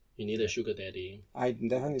You need a sugar daddy. I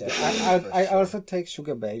definitely. Definitely, I for also take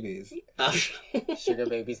sugar babies. Sugar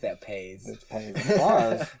babies that pays. That pays. Of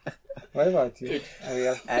course. What about you,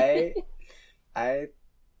 Ariel? I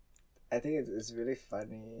think it's really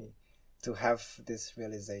funny to have this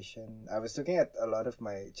realization. I was looking at a lot of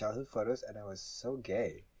my childhood photos and I was so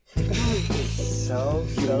gay. so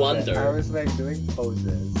You wonder. I was like doing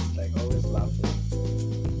poses, like always laughing.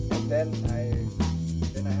 And then I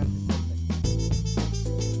have this like,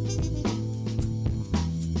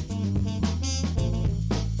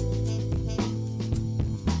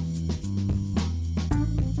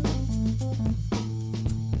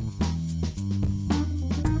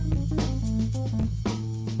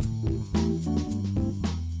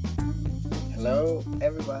 hello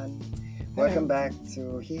everyone. Welcome back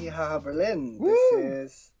to Hee Ha Berlin. Woo! This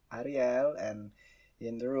is Ariel, and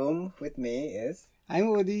in the room with me is... I'm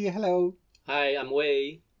Woody. Hello. Hi, I'm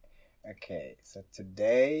Wei. Okay, so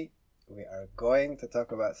today we are going to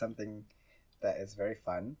talk about something that is very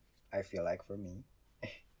fun, I feel like, for me.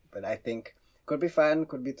 But I think could be fun,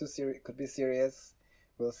 could be could be serious.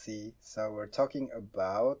 We'll see. So we're talking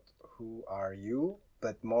about who are you,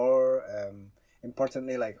 but more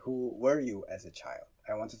importantly, like who were you as a child?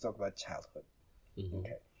 I want to talk about childhood. Mm-hmm.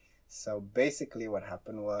 Okay. So basically what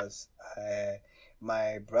happened was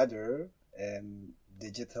my brother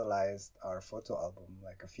digitalized our photo album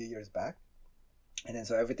like a few years back. And then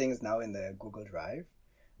so everything is now in the Google Drive.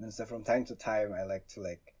 And then so from time to time I like to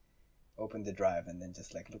like open the drive and then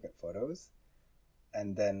just like look at photos.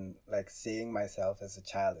 And then like seeing myself as a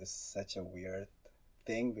child is such a weird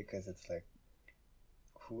thing because it's like,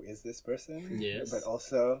 who is this person? Yes. But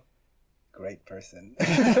also great person.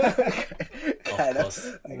 Of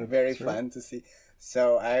course. Like, very Sure. fun to see.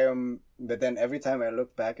 So I am, but then every time I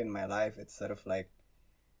look back in my life, it's sort of like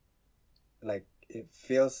it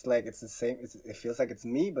feels like it's the same. It feels like it's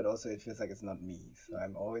me, but also it feels like it's not me. So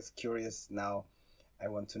I'm always curious now. I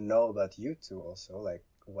want to know about you two also. Like,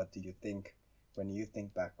 what do you think when you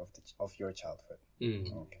think back of your childhood? Mm.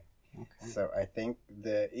 Okay. Okay. So I think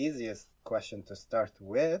the easiest question to start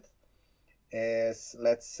with is,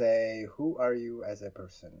 let's say, who are you as a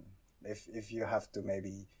person? If you have to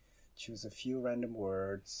maybe choose a few random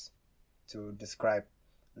words to describe,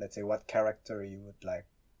 let's say, what character you would like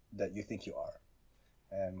that you think you are.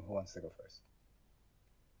 Who wants to go first?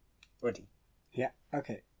 Udi. Yeah.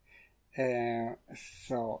 Okay.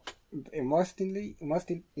 So, most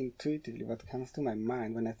intuitively, what comes to my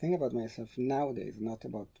mind when I think about myself nowadays, not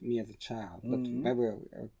about me as a child, but maybe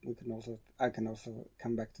I can also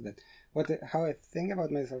come back to that. How I think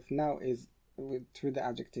about myself now is through the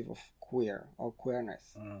adjective of queer or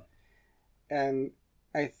queerness, and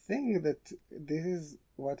I think that this is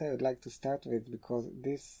what I would like to start with because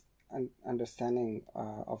this understanding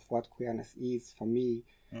of what queerness is for me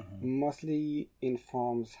mostly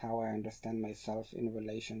informs how I understand myself in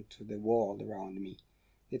relation to the world around me.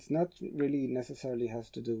 It's not really necessarily has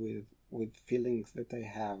to do with feelings that I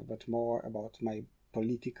have, but more about my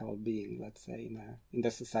political being, let's say, in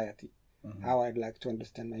the society. How I'd like to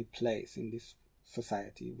understand my place in this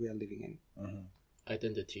society we are living in.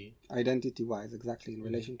 Identity-wise, exactly, in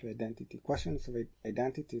relation to identity. Questions of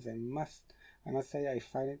identities, I must say I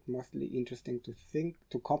find it mostly interesting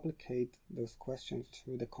to complicate those questions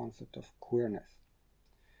through the concept of queerness.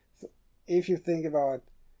 So if you think about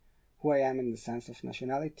who I am in the sense of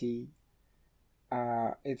nationality,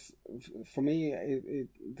 it's, for me,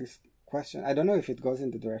 this question, I don't know if it goes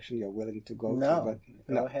in the direction you're willing to go to, but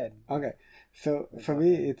go ahead. Okay. So for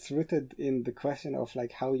me, it's rooted in the question of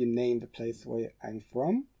like how you name the place where I'm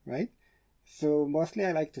from, right? So mostly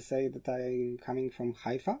I like to say that I'm coming from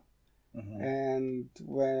Haifa. And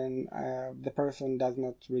when the person does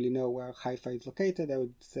not really know where Haifa is located, I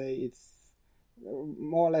would say it's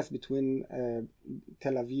more or less between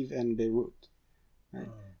Tel Aviv and Beirut. Right?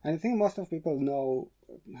 And I think most of people know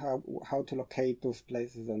how to locate those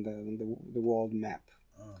places on the world map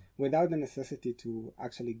without the necessity to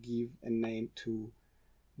actually give a name to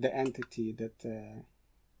the entity that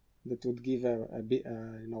would give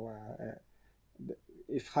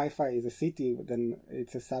if Haifa is a city, then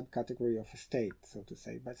it's a subcategory of a state, so to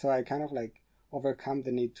say. But so I kind of like overcome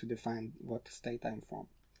the need to define what state I'm from.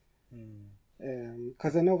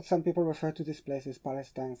 Because I know some people refer to this place as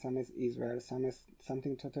Palestine, some as Israel, some as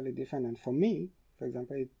something totally different. And for me, for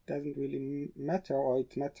example, it doesn't really matter, or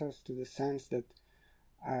it matters to the sense that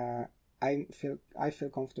I feel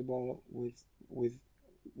comfortable with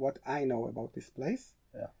what I know about this place,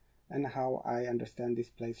 and how I understand this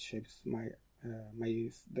place shapes my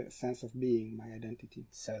the sense of being, my identity.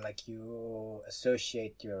 So like you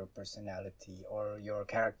associate your personality or your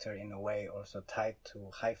character in a way also tied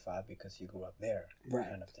to Haifa because you grew up there, Right.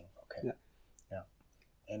 kind of thing. Okay. Yeah. Yeah.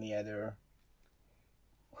 Any other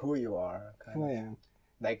who you are? Who I am.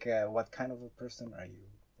 Like what kind of a person are you?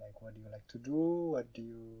 Like what do you like to do? What do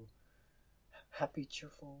you happy,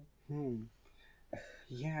 cheerful?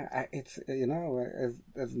 Yeah, it's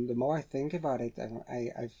as the more I think about it,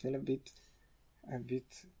 I feel a bit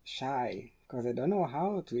shy because I don't know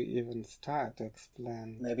how to even start to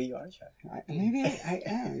explain. Maybe you are shy. Maybe I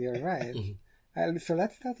am. You're right. So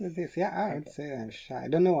let's start with this. Yeah, I would say I'm shy. I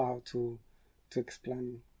don't know how to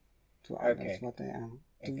explain to others what I am.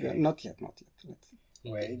 Not yet. Let's see.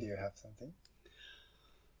 Wait, do you have something?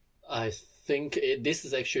 I think this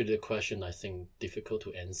is actually the question I think difficult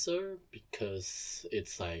to answer because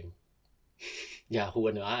it's like, yeah, who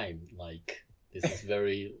am I? Like, this is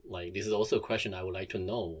very, like, this is also a question I would like to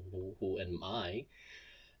know. Who am I?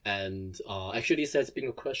 And actually, this has been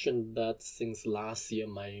a question that since last year,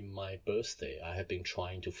 my birthday, I have been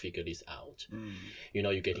trying to figure this out. You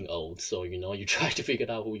know, you're getting old, so, you know, you try to figure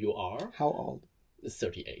out who you are. How old?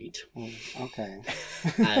 38. Oh, okay.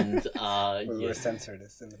 And we will censor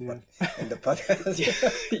this in the podcast.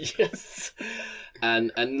 Yes.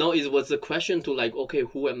 And no, it was a question to like, okay,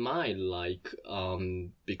 who am I? Like,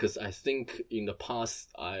 because I think in the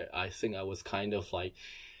past, I think I was kind of like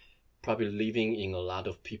probably living in a lot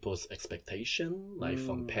of people's expectation, like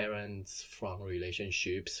from parents, from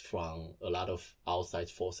relationships, from a lot of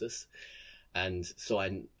outside forces. And so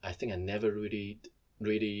I think I never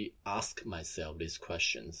really ask myself these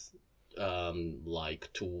questions, like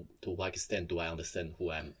to what extent do I understand who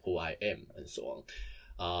I am and so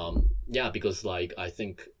on. Yeah, because like I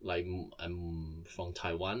think like I'm from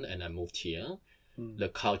Taiwan and I moved here. The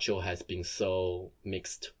culture has been so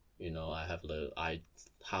mixed. You know, I have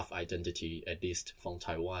half identity at least from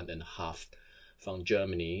Taiwan and half from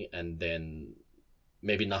Germany, and then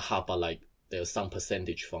maybe not half, but like there's some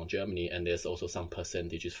percentage from Germany, and there's also some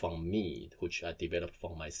percentages from me, which I developed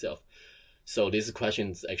for myself. So these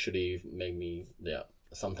questions actually make me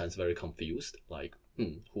sometimes very confused, like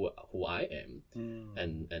who I am,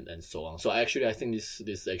 and so on. So actually, I think this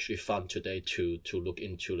is actually fun today to look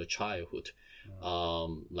into the childhood,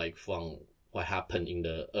 like from what happened in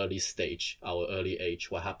the early stage, our early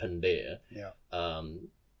age, what happened there,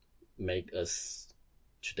 make us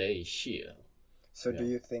today here. So do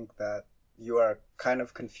you think that you are kind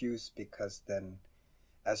of confused because then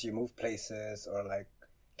as you move places or like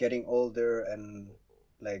getting older and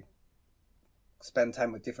like spend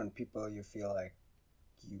time with different people, you feel like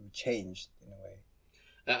you changed in a way?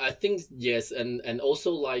 I think yes, and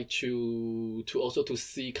also like to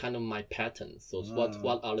see kind of my patterns. So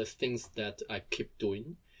what are the things that I keep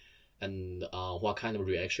doing, and what kind of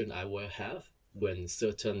reaction I will have when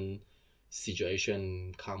certain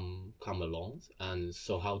situation come along, and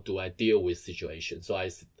so how do I deal with situation. So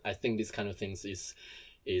I think this kind of things is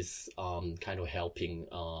kind of helping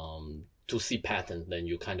to see patterns. Then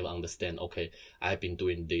you kind of understand, okay, I've been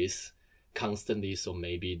doing this constantly, so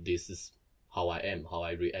maybe this is how I am, how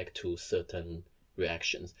I react to certain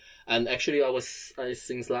reactions. And actually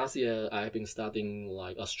since last year I have been studying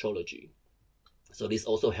like astrology, so this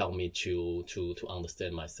also helped me to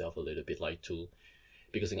understand myself a little bit, like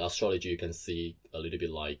because in astrology you can see a little bit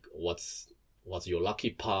like what's your lucky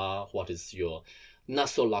part, what is your not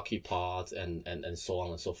so lucky part, and so on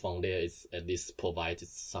and so from there is at least provided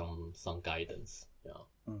some guidance.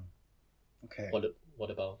 Yeah. Okay. What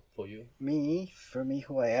about for you? For me,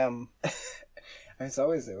 who I am, it's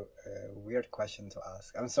always a weird question to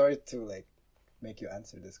ask. I'm sorry to like make you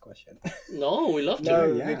answer this question. No, we love to.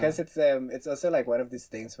 No, because it's also like one of these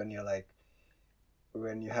things when you're like,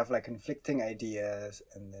 when you have like conflicting ideas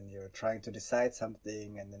and then you're trying to decide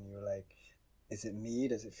something and then you're like, is it me?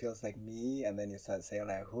 Does it feels like me? And then you start saying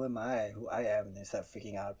like, who am I? Who I am? And then you start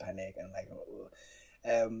freaking out, panic, and like,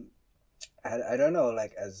 I don't know,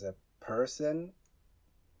 like as a person,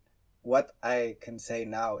 what I can say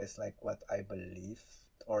now is like what I believe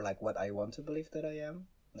or like what I want to believe that I am.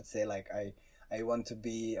 Let's say like I want to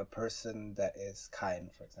be a person that is kind,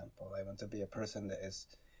 for example. I want to be a person that is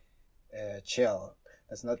chill.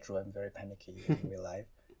 That's not true. I'm very panicky in real life.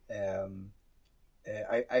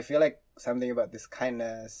 I feel like something about this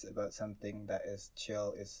kindness, about something that is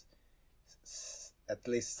chill is at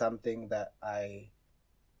least something that I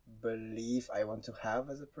believe I want to have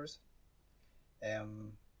as a person.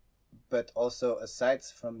 But also aside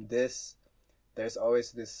from this, there's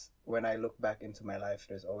always this, when I look back into my life,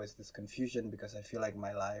 there's always this confusion because I feel like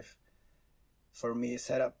my life for me is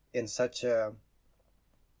set up in such a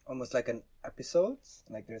almost like an episodes.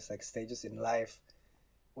 Like there's like stages in life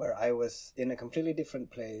where I was in a completely different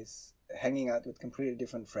place, hanging out with completely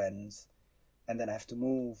different friends, and then I have to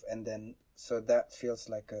move, and then so that feels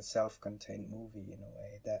like a self-contained movie in a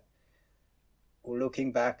way. That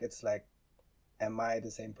looking back, it's like, am I the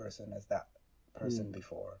same person as that person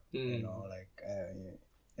before? You know, like,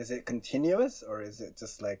 is it continuous, or is it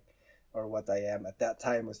just like, or what I am at that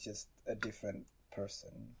time was just a different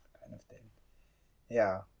person kind of thing?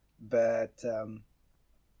 Yeah, but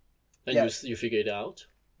And yeah. you figure it out?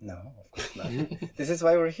 No, of course not. This is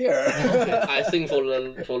why we're here. I think for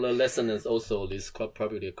the listeners also, this is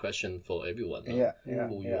probably a question for everyone. Yeah,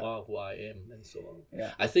 who you are, who I am, and so on.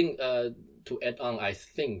 Yeah. I think to add on, I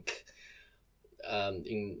think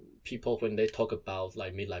in people when they talk about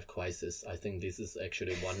like midlife crisis, I think this is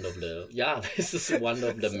actually one of the this is one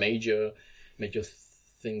of the major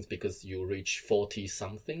things, because you reach 40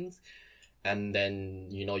 somethings. And then,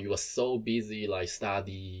 you know, you are so busy, like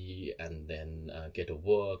study and then get a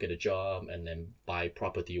work, get a job, and then buy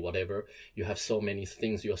property, whatever. You have so many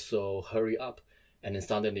things. You're so hurry up. And then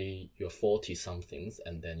suddenly you're 40 somethings.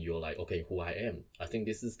 And then you're like, okay, who I am. I think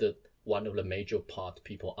this is one of the major part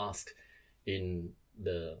people ask in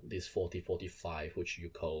this 40, 45, which you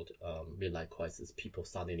called midlife crisis. People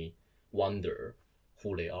suddenly wonder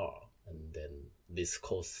who they are. And then this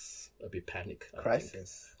causes a bit panic.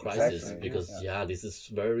 Crisis, exactly, because this is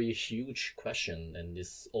very huge question, and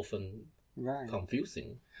it's often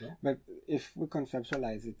confusing. No? But if we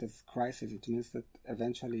conceptualize it as crisis, it means that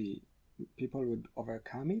eventually people would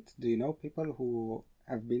overcome it. Do you know people who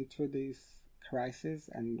have been through this crisis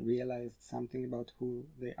and realized something about who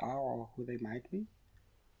they are or who they might be?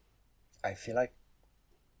 I feel like,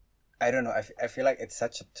 I don't know, I feel like it's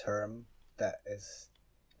such a term that is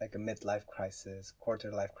like a midlife crisis,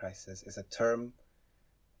 quarter life crisis is a term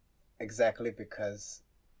exactly because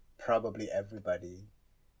probably everybody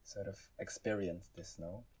sort of experienced this,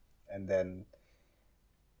 no? And then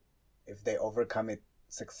if they overcome it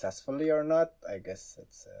successfully or not, I guess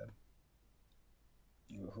it's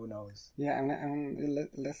who knows. Yeah, I'm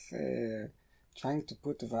less trying to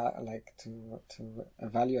put to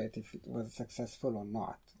evaluate if it was successful or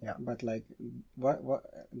not. Yeah. But like, what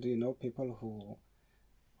do you know people who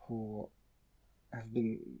have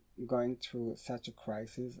been going through such a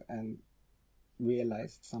crisis and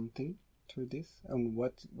realized something through this? And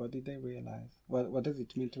what did they realize? What does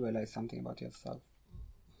it mean to realize something about yourself?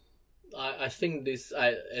 I think this,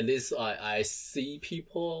 at least I see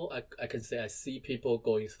people, I can say I see people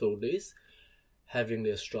going through this, having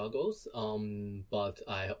their struggles, but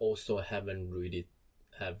I also haven't really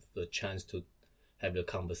have the chance to have the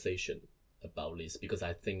conversation about this, because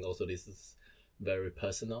I think also this is very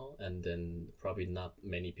personal, and then probably not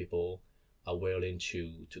many people are willing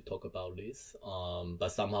to talk about this. But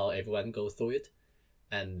somehow everyone goes through it,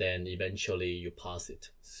 and then eventually you pass it.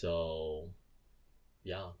 So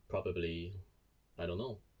yeah, probably, I don't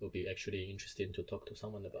know, it would be actually interesting to talk to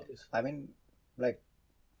someone about this. I mean, like,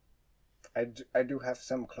 I do have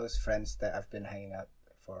some close friends that I've been hanging out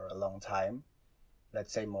for a long time,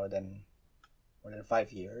 let's say more than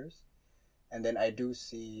 5 years. And then I do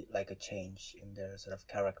see like a change in their sort of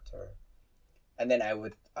character. And then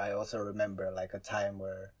I also remember like a time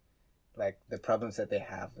where like the problems that they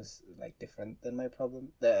have was like different than my problem,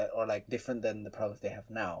 or like different than the problems they have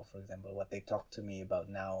now. For example, what they talk to me about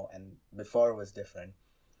now and before was different.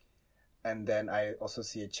 And then I also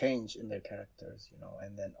see a change in their characters, you know,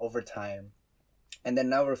 and then over time, and then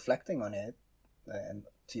now reflecting on it, and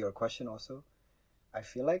to your question also, I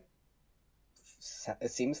feel like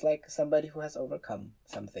it seems like somebody who has overcome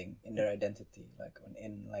something in their identity, like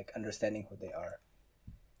in like understanding who they are.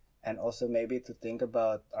 And also maybe to think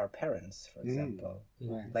about our parents, for example.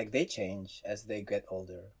 Right. Like they change as they get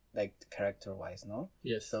older, like character-wise, no?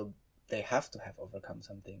 Yes. So they have to have overcome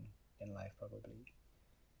something in life, probably.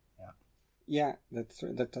 Yeah. Yeah,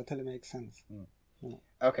 that totally makes sense. Yeah.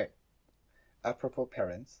 Okay. Apropos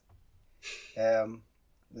parents,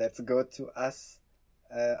 let's go to us,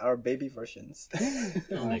 our baby versions.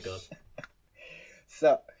 Oh my god.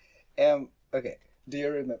 So, okay. Do you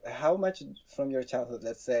remember how much from your childhood,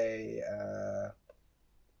 let's say,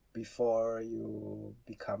 before you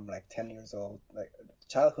become like 10 years old, like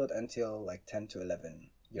childhood until like 10 to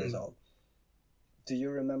 11 years old, do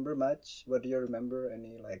you remember much? What do you remember?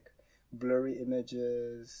 Any like blurry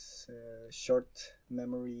images, short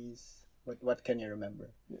memories? What can you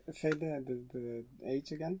remember? Say the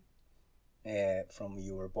age again? From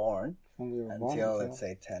you were born until, let's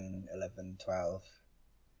say, 10, 11, 12.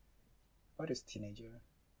 What is teenager?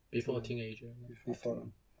 Before teenager. Before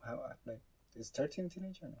how, like, is 13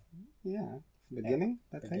 teenager? No? Yeah. beginning.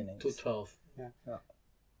 That's it. Beginnings. 212.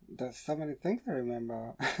 There's so many things I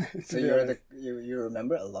remember. So you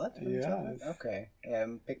remember a lot from Yes. childhood? Okay.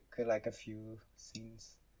 Pick like a few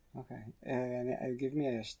scenes. Okay, and give me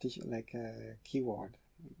a like a keyword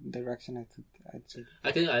direction. I should.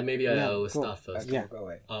 I think maybe I will cool. start first. Yeah. Go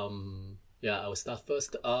away. I will start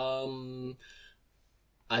first.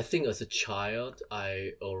 I think as a child,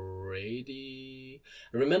 I already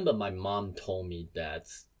remember my mom told me that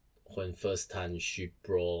when first time she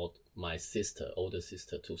brought my older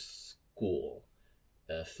sister to school,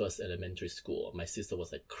 first elementary school, my sister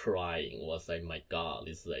was like crying, was like, my God,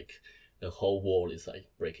 it's like the whole world is like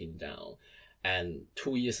breaking down. And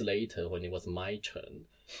 2 years later, when it was my turn,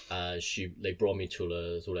 they brought me to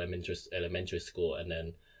the elementary school, and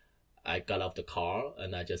then I got out the car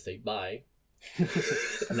and I just say bye.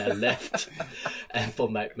 And I left. And for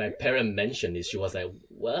my parent mentioned it, she was like,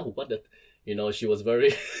 well, what the, she was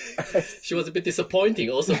very, she was a bit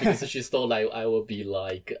disappointing also, because she thought like I would be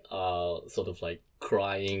like, sort of like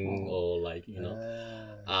crying or like,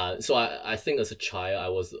 so I think as a child, I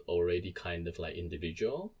was already kind of like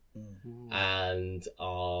individual. And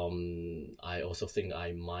I also think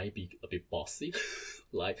I might be a bit bossy,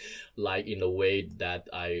 like in a way that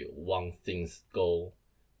I want things go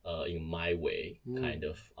in my way, kind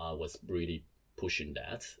of. I was really pushing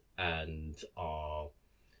that, and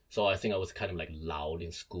so I think I was kind of like loud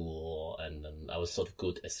in school, and then I was sort of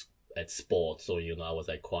good at sports, so I was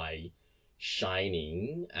like quite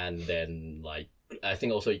shining, and then like I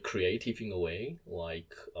think also creative in a way,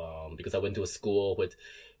 like because I went to a school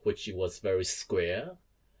which was very square.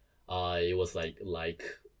 It was like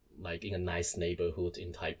in a nice neighborhood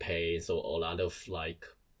in Taipei, so a lot of like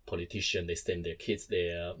politicians, they send their kids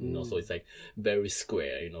there, so it's like very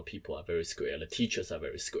square, people are very square, the teachers are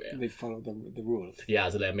very square. They follow the rules. Yeah,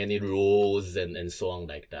 so there are many rules and so on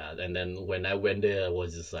like that. And then when I went there, I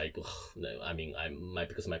was just like, I mean,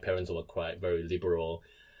 because my parents were quite very liberal.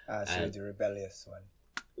 So the rebellious one.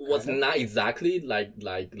 Was not exactly like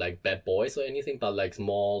bad boys or anything, but like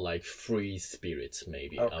more like free spirits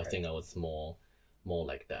maybe. Okay. I think I was more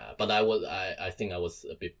like that. But I think I was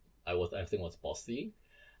a bit, I think I was bossy.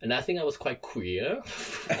 And I think I was quite queer.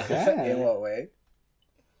 In what way?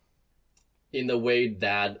 In the way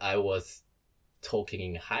that I was talking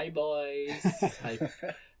in high voice,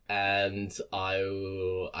 and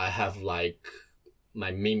I have like my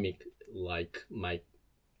mimic, like my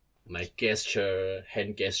gesture,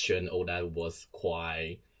 hand gesture, and all that was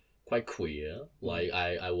quite queer. Like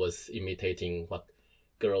I was imitating what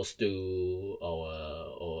girls do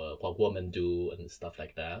or what women do and stuff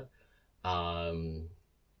like that.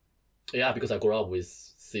 Yeah, because I grew up with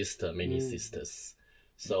many sisters.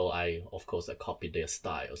 So I copied their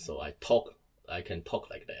style. So I can talk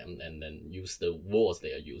like them and then use the words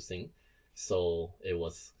they are using. So it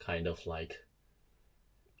was kind of like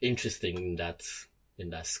interesting in that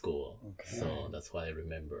school. Okay. So that's what I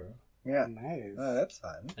remember. Yeah. Nice. Oh, that's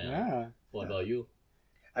fun. Yeah. What about you?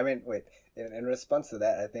 I mean, wait. In response to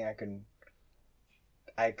that, I think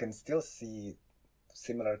I can still see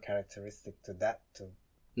similar characteristic to that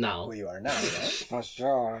now who you are now, right? For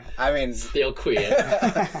sure. I mean, still queer,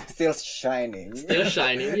 still shining, yes.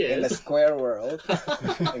 In a square world.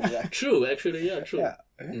 Exactly. True, actually, yeah, true. Yeah.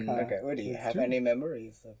 Okay, Woody, you have any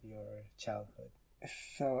memories of your childhood?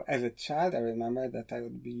 So as a child, I remember that I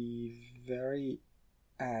would be very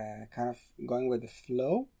kind of going with the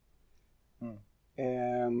flow.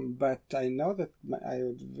 But I know that I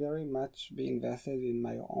would very much be invested in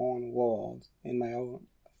my own world, in my own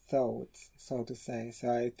thoughts, so to say. So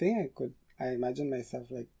I think I imagine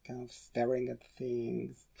myself like kind of staring at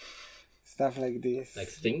things, stuff like this. Like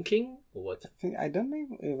thinking? Or what? I don't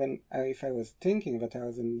know even if I was thinking, but I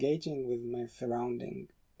was engaging with my surrounding.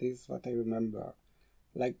 This is what I remember.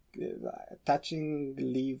 Like touching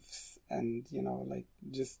leaves and, like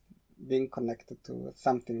just being connected to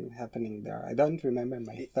something happening there. I don't remember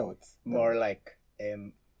my thoughts. More like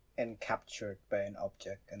captured by an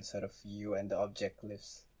object, and sort of you and the object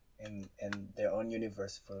lives in their own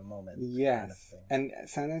universe for a moment. Yes, kind of and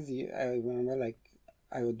sometimes I remember like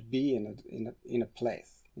I would be in a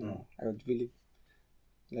place. I would really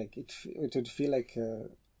like it. It would feel like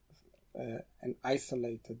an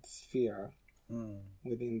isolated sphere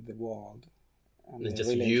within the world. And it's just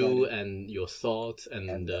really you and your thoughts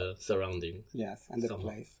and the surroundings. Yes, and the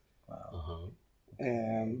place. Wow.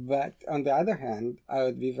 But on the other hand, I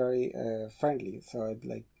would be very friendly. So I'd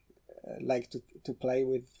like to play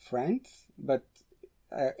with friends, but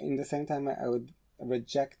in the same time I would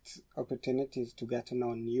reject opportunities to get to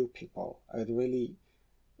know new people. I would really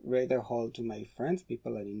rather hold to my friends,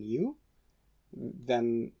 people I knew,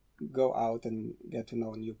 than go out and get to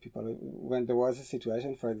know new people. When there was a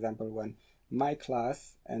situation, for example, when my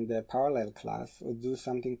class and the parallel class would do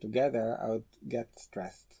something together, I would get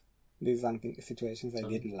stressed. These are situations I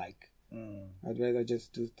didn't like. I'd rather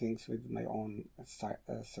just do things with my own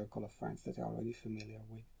circle of friends that I'm already familiar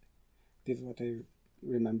with. This is what I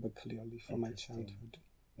remember clearly from my childhood.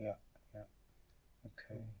 Yeah.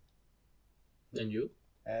 Okay. And you?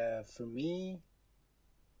 For me,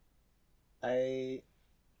 I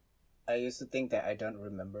used to think that I don't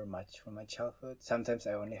remember much from my childhood. Sometimes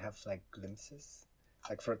I only have like glimpses.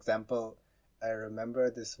 Like for example, I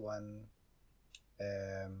remember this one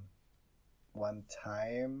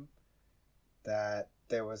time that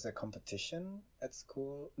there was a competition at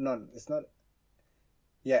school. No, it's not.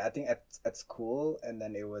 Yeah, I think at school, and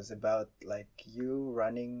then it was about like you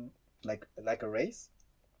running like a race,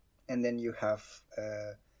 and then you have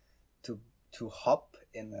to hop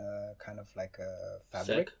in a kind of like a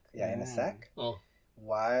fabric, in a sack,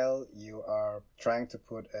 while you are trying to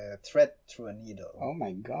put a thread through a needle. Oh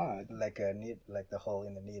my god! Like the hole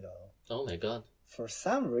in the needle. Oh my god! For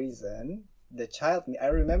some reason, I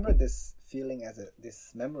remember this feeling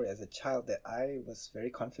this memory as a child that I was very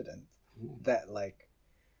confident that like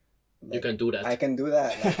you can do that. I can do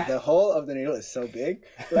that. Like, the hole of the needle is so big,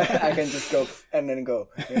 like, I can just go and then go.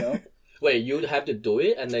 You know. Wait, you have to do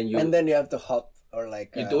it and then you. And then you have to hop or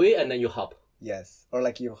like. You do it and then you hop. Yes, or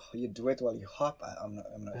like you do it while you hop. I'm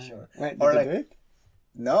not sure. Wait, or did like, you do it?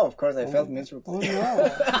 No, of course I felt miserably. Oh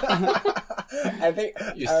no! I think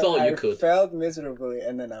you could. I felt miserably,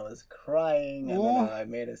 and then I was crying, and then I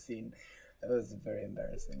made a scene. It was very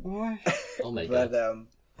embarrassing. Oh my god! But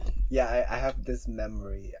yeah, I have this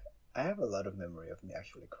memory. I have a lot of memory of me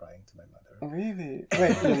actually crying to my mother. Oh, really?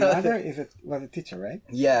 Wait, your mother was a teacher, right?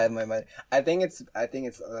 Yeah, my mother. I think it's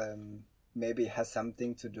maybe it has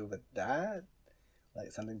something to do with that,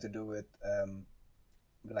 like something to do with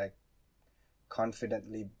like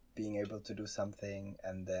confidently being able to do something,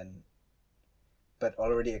 and then but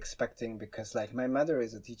already expecting, because like my mother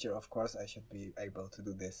is a teacher, of course I should be able to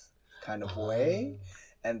do this kind of way.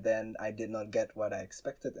 And then I did not get what I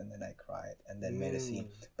expected, and then I cried and then made a scene.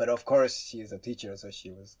 But of course she is a teacher, so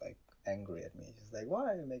she was like angry at me. She's like,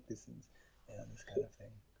 why you make these scenes? You know, this kind of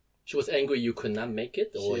thing. She was angry you could not make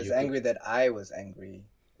it? Or she was angry that I was angry.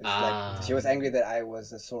 It's like, she was angry that I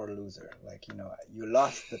was a sore loser. Like, you know, you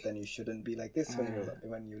lost, but then you shouldn't be like this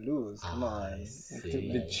when you lose. Come on.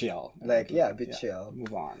 Be chill. Like, be chill.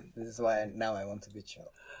 Move on. This is why now I want to be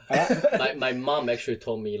chill. my mom actually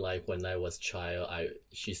told me, like, when I was child,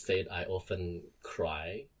 she said I often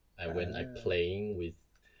cry when I playing with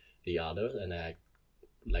the others, and I,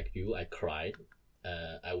 like you, I cried.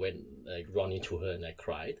 I went like running to her and I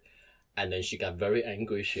cried, and then she got very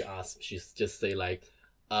angry. She just say like,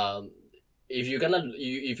 if you're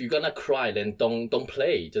gonna cry, then don't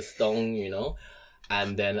play, just don't, you know.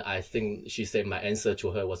 And then I think she said my answer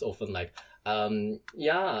to her was often like, I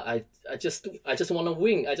just want to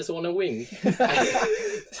win. I just want to win.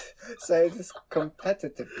 So it's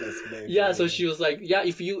competitiveness, maybe. Yeah. So she was like, yeah,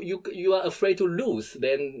 if you are afraid to lose,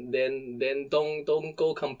 then don't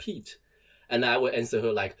go compete. And I would answer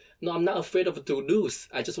her like, no, I'm not afraid to lose.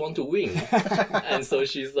 I just want to win. And so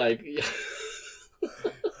she's like, yeah.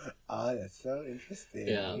 Oh, that's so interesting.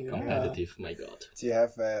 Yeah, competitive. My God. Do you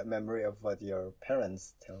have a memory of what your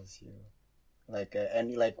parents tells you, like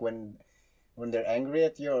any like when they're angry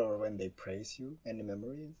at you or when they praise you? Any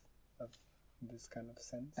memories of this kind of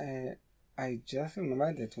sense? I just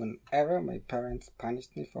remember that whenever my parents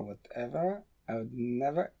punished me for whatever, I would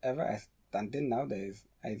never ever, until nowadays,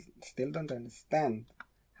 I still don't understand.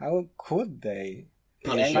 How could they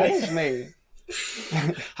punish me?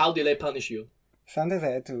 How did they punish you? Sometimes I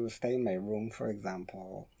had to stay in my room, for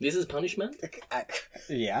example. This is punishment?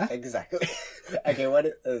 Yeah. Exactly.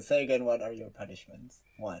 Okay, say again, what are your punishments?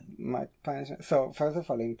 One. My punishment. So, first of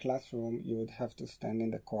all, in classroom, you would have to stand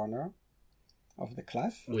in the corner of the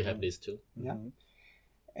class. We have this too. Yeah.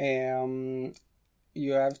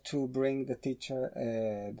 You have to bring the teacher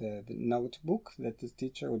the notebook that the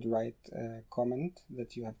teacher would write a comment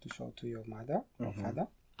that you have to show to your mother or father.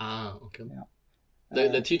 Ah, okay. Yeah.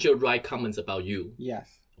 The teacher write comments about you. Yes.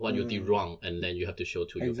 What you did wrong, and then you have to show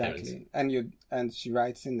to your parents. Exactly, and she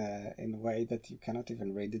writes in a way that you cannot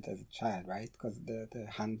even read it as a child, right? Because the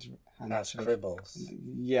hand scribbles.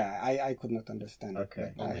 Yeah, I could not understand it.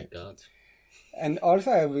 Okay. Oh my God. And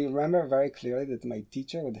also, I remember very clearly that my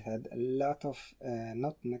teacher would have a lot of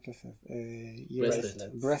not necklaces,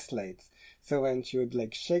 bracelets. So when she would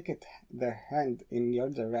like shake the hand in your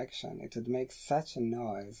direction, it would make such a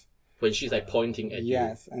noise. when she's like pointing at you.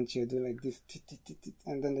 Yes, and she would do like this,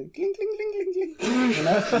 and then like clink, clink, clink, clink, clink. You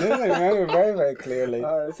know, this I remember very, very clearly.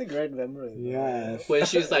 Oh, that's a great memory. Yes. When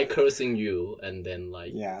she's like cursing you, and then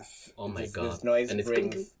like, Yes. oh my This god, noise and it's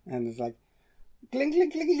brings... clink, And it's like, clink,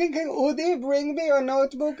 clink, clink, clink, clink. Udi, bring me your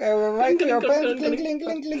notebook. I will write Clink, your clink, pen. clink, Clink,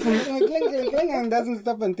 clink, clink, clink, clink, clink, clink, clink, clink, and it doesn't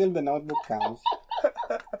stop until the notebook comes.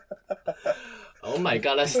 oh my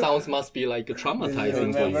god, that sounds must be like Do you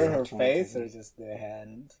traumatizing for remember you. her face or just the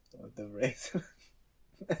hand with the razor?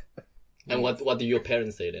 And what do your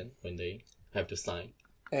parents say then when they have to sign?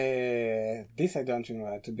 This I don't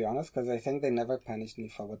remember, to be honest, because I think they never punished me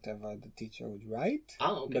for whatever the teacher would write.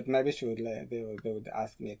 Ah, okay. But maybe she would they would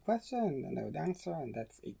ask me a question and I would answer, and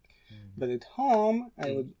that's it. But at home,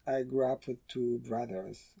 I grew up with two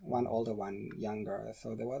brothers, one older, one younger.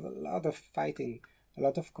 So there was a lot of fighting, a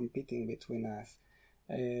lot of competing between us.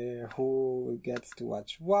 Who gets to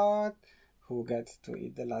watch what? Who gets to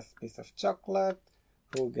eat the last piece of chocolate?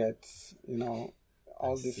 Who gets,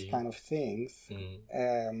 all these see. kind of things.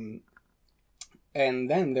 And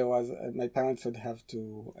then there was my parents would have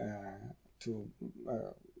to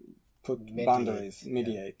put Mediate, boundaries, yeah.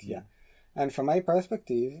 mediate, yeah. And from my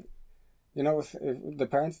perspective, if the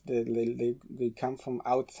parents they come from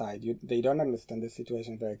outside. They don't understand the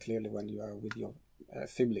situation very clearly when you are with your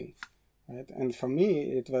siblings, right? And for me,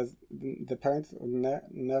 it was the parents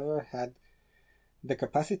never had the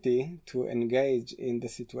capacity to engage in the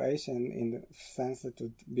situation in the sense that it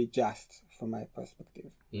would be just from my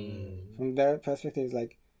perspective. From their perspective, it's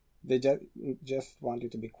like they just want you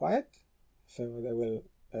to be quiet, so they will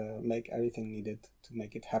make everything needed to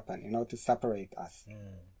make it happen, to separate us.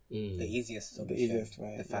 The easiest solution. The easiest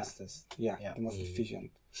way. The fastest. Yeah, the most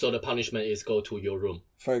efficient. So the punishment is go to your room.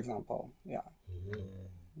 For example, yeah.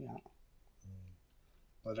 Yeah.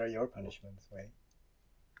 What are your punishments, Wei?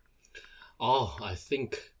 Oh, I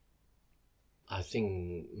think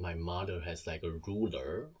my mother has like a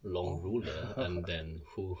ruler, long ruler, and then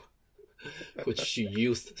which she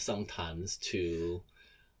used sometimes to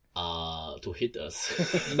hit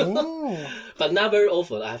us. No. But not very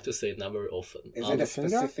often, I have to say, not very often. Is it it a a finger?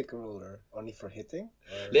 specific ruler only for hitting?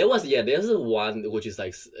 Or... There's one which is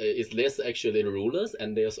like, there's actually rulers,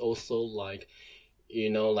 and there's also like,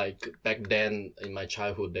 like back then in my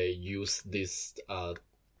childhood, they used this,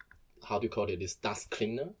 how do you call it? This dust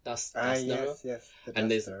cleaner, duster. Yes. The And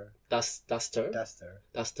there's duster.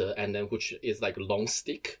 duster, and then which is like a long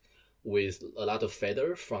stick with a lot of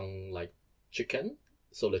feather from like chicken.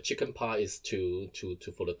 So the chicken part is to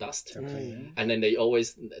for the dust, and then they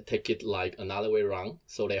always take it like another way around.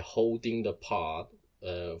 So they're holding the part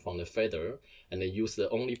from the feather, and they use the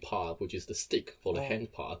only part, which is the stick for the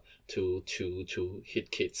hand part, to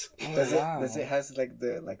hit kids. Does it has like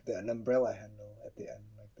an umbrella handle at the end,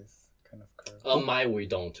 like this kind of curve? Mine we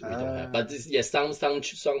don't have, but this, some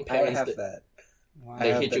I parents have that. Wow. They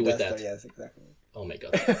I have hit the you with duster, that. Yes, exactly. Oh my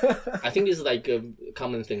god! I think this is like a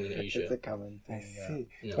common thing in Asia. It's a common I thing.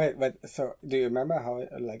 see. Yeah. Wait, but so do you remember how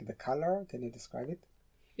like the color? Can you describe it?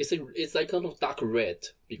 It's like kind of dark red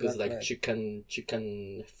because Dark like red.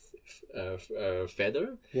 chicken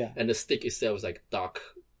feather, Yeah. and the stick itself is like dark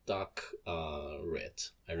red.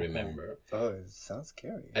 I remember, Oh, it sounds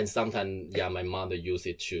scary. and sometimes my mother used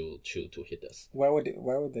it to hit us. Where would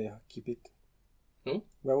they keep it?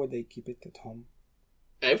 Where would they keep it at home?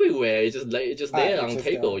 Everywhere, it's just there it's on just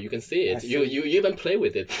table. there. You can see I it. see. You even play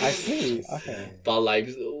with it. I see. Okay. But like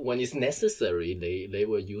when it's necessary, they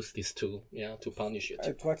will use this to punish it.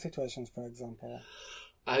 At what situations, for example?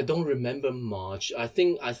 I don't remember much. I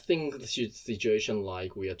think the situation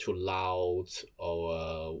like we are too loud,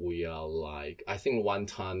 or we are like, I think one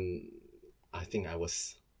time, I think I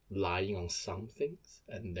was lying on something,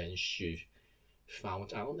 and then she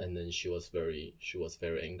found out, and then she was very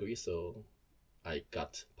angry. So I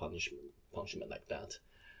got punishment like that.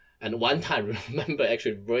 And one time, I remember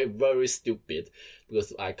actually very, very stupid,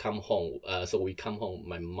 because I come home. So we come home,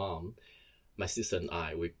 my mom, my sister and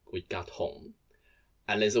I, we got home.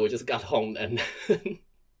 And then so we just got home, and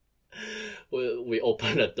we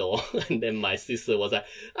opened the door, and then my sister was like,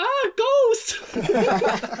 ghost!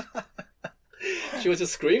 She was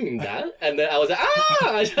just screaming that, and then I was like,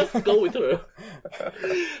 I just go with her.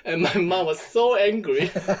 And my mom was so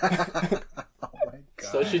angry. Oh my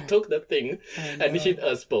god. So she took the thing and hit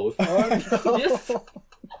us both. Oh no. Yes.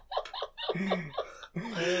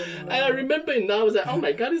 And I remember it now. I was like, oh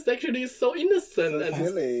my god, it's actually so innocent So and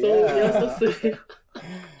silly, so yeah. so silly.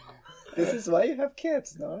 This is why you have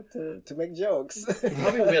kids, no? To make jokes.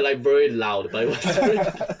 Probably we're like very loud, but it was very...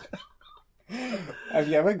 Have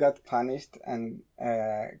you ever got punished, and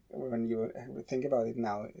when you think about it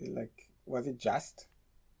now, like, was it just?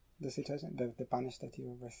 the situation, the punish that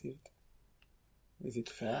you received? Is it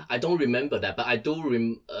fair? I don't remember that, but I do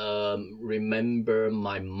remember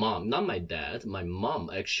my mom, not my dad. My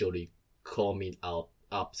mom actually called me up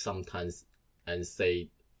sometimes and say,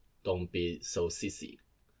 "Don't be so sissy,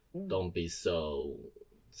 don't be so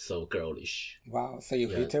girlish." Wow, so you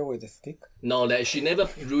hit her with a stick? No, that she never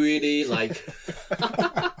really like.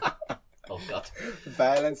 Oh God.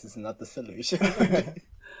 Violence is not the solution.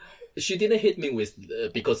 She didn't hit me with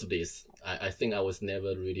because of this. I think I was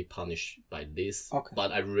never really punished by this. Okay.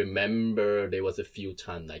 But I remember there was a few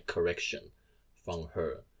times like correction from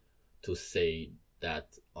her to say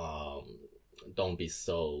that don't be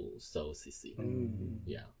so sissy.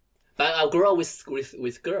 Yeah. But I grew up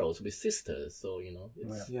with girls, with sisters, so you know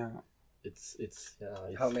it's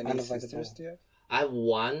How many unavoidable. sisters do you have? I have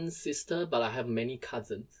one sister, but I have many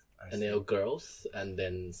cousins, and they're girls, and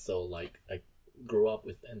then so like I grew up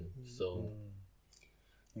with them. So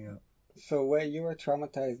Yeah. So where you were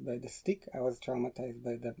traumatized by the stick, I was traumatized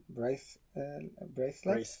by the bracelet.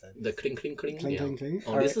 Bracelet. the cling cling cling. Cling, Yeah. cling, cling.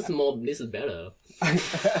 Oh, this is more. This is better.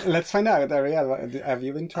 Let's find out, Ariel. Have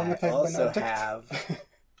you been I traumatized by an also object? have.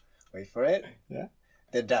 Wait for it. Yeah.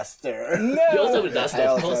 The duster. You also have a duster, I of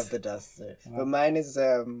also course. have the duster, but mine is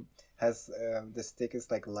has the stick is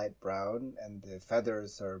like light brown and the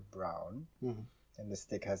feathers are brown, Mhm. and the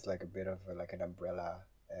stick has like a bit of like an umbrella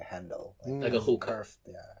handle, Like a hook. curved,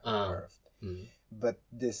 yeah, Ah. curved. Mm. But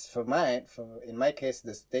this in my case,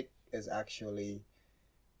 the stick is actually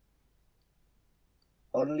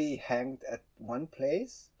only hanged at one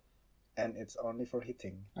place, and it's only for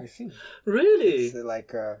hitting. I see. Really? It's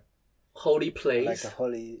like a Holy place.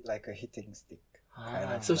 like a hitting stick.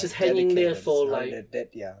 Ah. So like just hanging there dedicated. for It's like. hardly dead,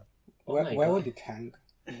 yeah. Oh Where, my where God. would it hang?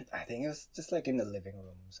 I think it was just like in the living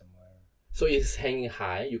room somewhere. So it's hanging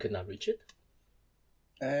high. You cannot reach it.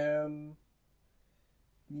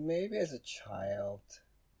 Maybe as a child,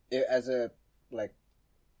 as a like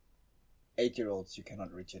 8-year-olds, you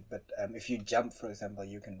cannot reach it. But if you jump, for example,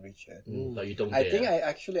 you can reach it. But you don't I dare.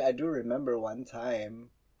 think I do remember one time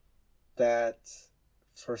that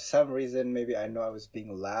for some reason, maybe I know I was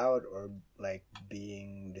being loud or like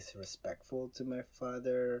being disrespectful to my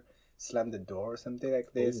father, slammed the door or something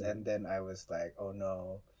like this, Ooh. and then I was like, oh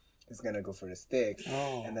no, he's gonna go for the stick.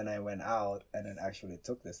 Oh. And then I went out and then actually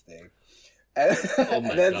took the stick. And Oh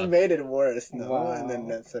my that's God. made it worse, no? Wow. And then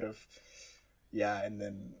that sort of, yeah, and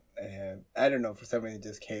then I don't know, for some reason he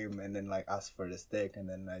just came and then like asked for the stick, and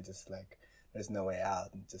then I just like, there's no way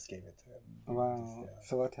out, and just gave it to him. Wow. Just, yeah.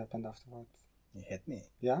 So what happened afterwards? He hit me.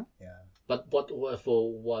 Yeah? Yeah. But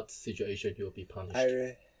for what situation you'll be punished?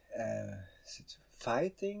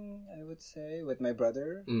 Fighting, I would say, with my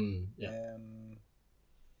brother. Yeah.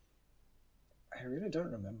 I really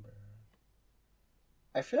don't remember.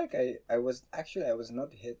 I feel like I was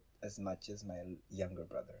not hit as much as my younger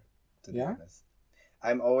brother, to be Yeah? honest.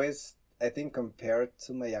 I think compared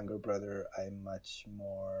to my younger brother, I'm much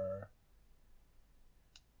more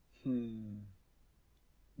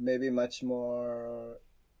maybe much more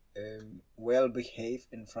well behaved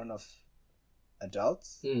in front of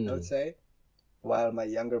adults, I would say, while my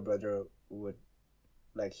younger brother would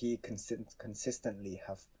like he consistently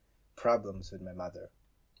have problems with my mother.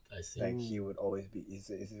 I see. Like he would always be he's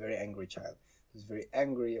a very angry child. He's very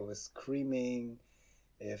angry, always screaming.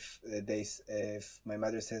 If my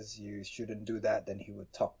mother says you shouldn't do that, then he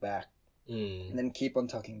would talk back and then keep on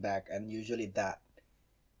talking back, and usually that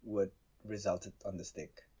would result on the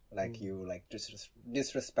stick. Like you like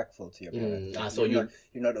disrespectful to your parents. Like so you're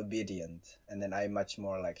not obedient, and then I'm much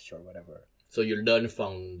more like sure whatever. So you learn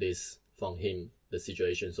from him the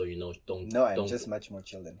situation, so you know don't. No, I'm don't... just much more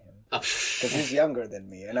chill than him Ah. because he's younger than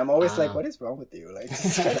me, and I'm always like, what is wrong with you? Like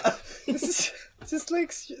just shut up. This is just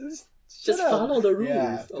like Just follow the rules.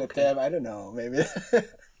 Yeah, but Okay. I don't know, maybe.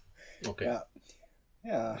 Okay. Yeah.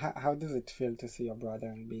 Yeah. How does it feel to see your brother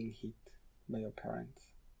and being hit by your parents?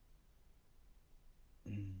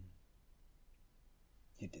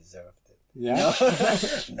 He deserved it. Yeah?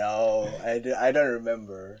 No, I don't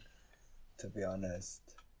remember, to be honest.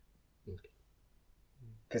 Okay.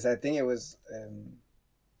 Because I think it was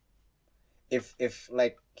if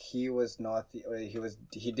like he was not or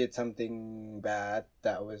he did something bad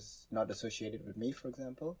that was not associated with me, for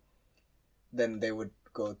example, then they would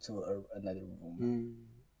go to another room.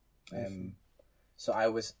 So I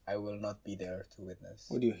will not be there to witness.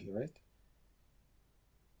 Would you hear it?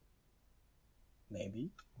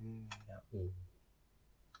 Maybe.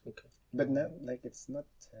 Okay. But no, like it's not.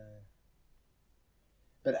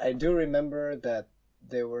 But I do remember that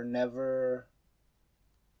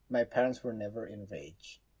my parents were never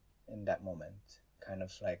enraged in that moment. Kind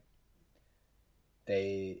of like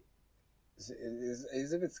they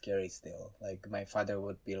it's a bit scary still. Like my father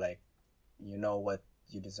would be like, you know what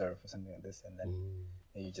you deserve or something like this, and then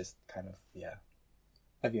you just kind of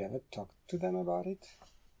Have you ever talked to them about it?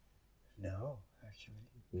 No, actually.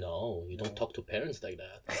 No, you don't talk to parents like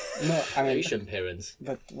that. No, I mean Asian parents.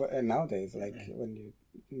 But nowadays, like when you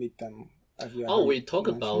meet them, have you? Oh, ever we talk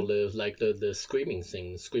mentioned? about the screaming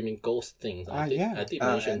thing, screaming ghost things. I did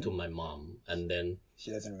mention to my mom, and then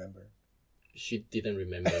She doesn't remember. she didn't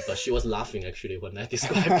remember, but she was laughing actually when I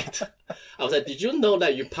described it. I was like, "Did you know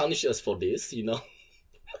that you punish us for this?" You know.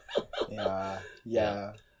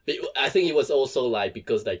 Yeah. I think it was also like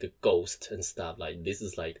because like a ghost and stuff, like this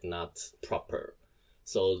is like not proper.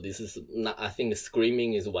 So this is not, I think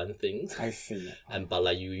screaming is one thing. I see. But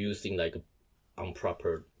like you using like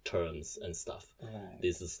improper terms and stuff. Right.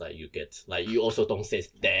 This is like you get, like you also don't say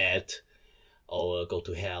dead or go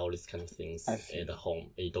to hell, these kind of things at the home.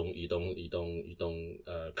 You don't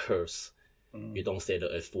curse. You don't say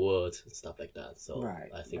the F word and stuff like that. So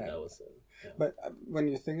I think that was. But when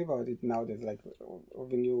you think about it nowadays, like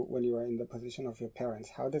when you are in the position of your parents,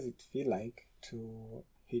 how does it feel like to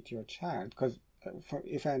hit your child? Because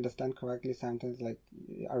if I understand correctly, sometimes like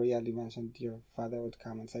Ariel mentioned, your father would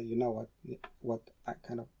come and say, you know what I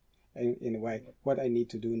kind of, in a way, what I need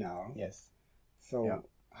to do now. Yes. So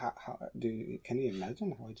how can you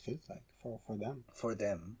imagine how it feels like for them? For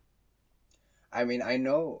them, I mean, I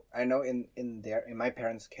know in my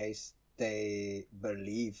parents' case, they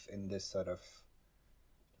believe in this sort of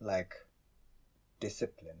like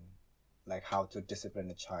discipline, like how to discipline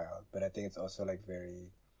a child. But I think it's also like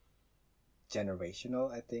very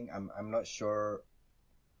generational. I think I'm not sure.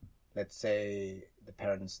 Let's say the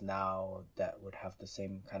parents now that would have the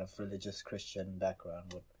same kind of religious Christian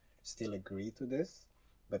background would still agree to this.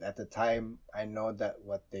 But at the time, I know that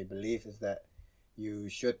what they believe is that you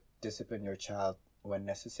should discipline your child when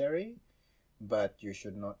necessary, but you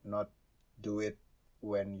should not do it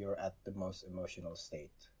when you're at the most emotional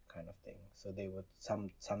state, kind of thing. So they would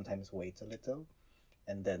sometimes wait a little,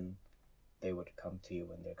 and then they would come to you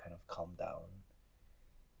when they're kind of calmed down.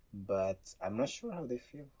 But I'm not sure how they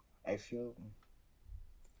feel. I feel...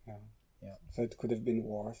 Yeah. So it could have been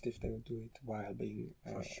worse if they would do it while being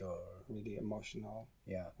for sure really emotional.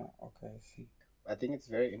 Yeah. Okay, I see. I think it's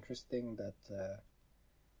very interesting that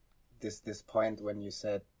this point when you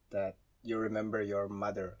said that you remember your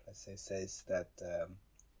mother, let's say, says that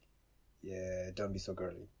don't be so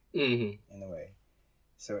girly, in a way.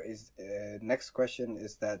 So is next question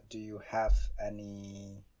is that, do you have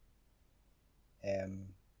any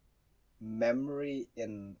memory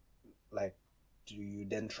in, like, do you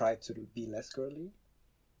then try to be less girly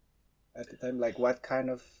at the time? Like, what kind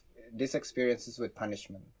of this experiences with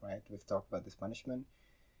punishment, right? We've talked about this punishment,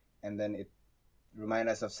 and then it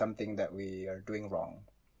reminds us of something that we are doing wrong.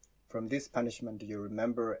 From this punishment, do you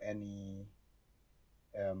remember any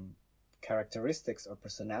characteristics or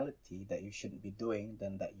personality that you shouldn't be doing,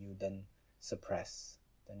 then that you then suppress,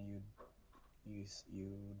 then you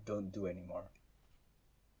don't do anymore?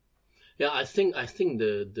 Yeah, I think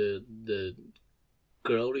the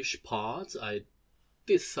girlish parts, I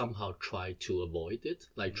did somehow try to avoid it,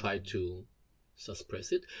 like try to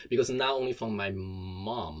suppress it, because not only from my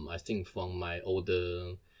mom, I think from my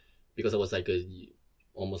older, because I was like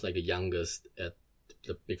almost like a youngest at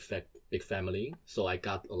the big family, so I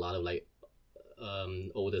got a lot of like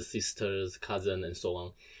older sisters, cousin, and so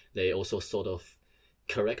on. They also sort of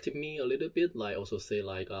corrected me a little bit, like also say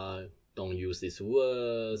like don't use these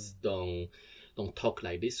words, don't talk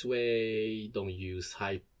like this way, don't use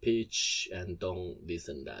high pitch, and don't this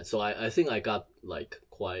and that. So I think I got like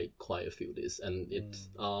quite a few of this, and it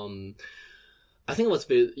I think it was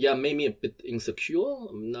made me a bit insecure.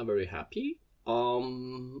 I'm not very happy.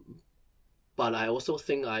 But I also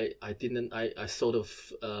think I sort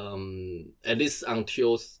of at least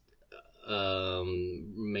until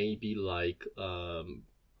maybe like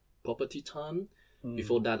puberty time.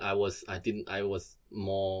 Before that, I was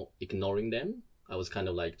more ignoring them. I was kind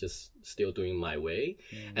of like just still doing my way.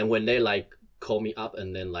 And when they like call me up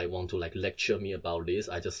and then like want to like lecture me about this,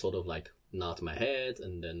 I just sort of like nod my head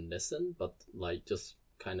and then listen, but like just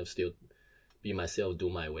kind of still be myself, do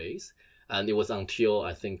my ways. And it was until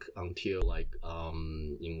like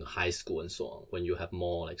in high school and so on, when you have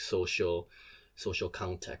more like social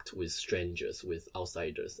contact with strangers, with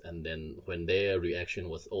outsiders, and then when their reaction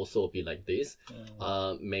was also be like this,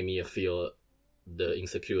 made me feel the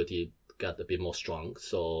insecurity got a bit more strong.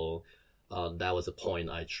 So that was a point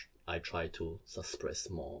I tried to suppress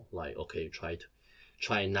more, like okay, try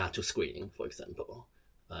not to scream, for example,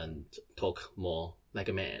 and talk more like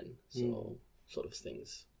a man, so sort of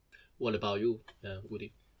things. What about you,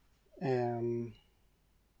 Woody?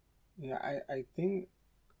 Yeah, I think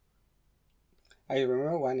I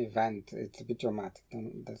remember one event. It's a bit dramatic.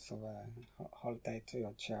 So hold tight to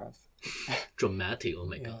your chairs. Dramatic. Oh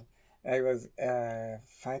my Yeah. god. I was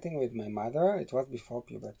fighting with my mother. It was before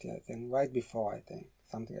puberty, I think. Right before, I think.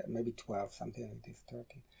 Something, maybe 12, something like this,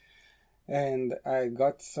 13. And I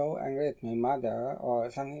got so angry at my mother, or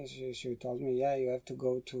something. She told me, yeah, you have to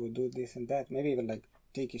go to do this and that. Maybe even like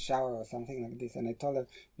take a shower or something like this. And I told her,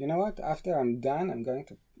 you know what? After I'm done, I'm going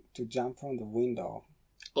to jump from the window.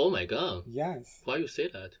 Oh my god. Yes. Why you say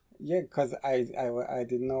that? Yeah, because I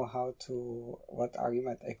didn't know what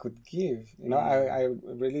argument I could give. You know, I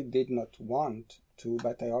really did not want to,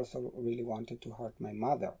 but I also really wanted to hurt my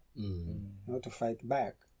mother, you know, to fight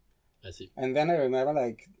back. I see. And then I remember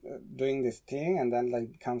like doing this thing, and then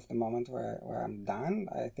like comes the moment where I'm done.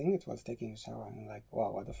 I think it was taking a shower, and I'm like,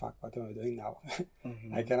 wow, what the fuck? What am I doing now?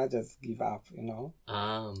 I cannot just give up, you know.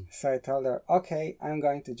 So I told her, okay, I'm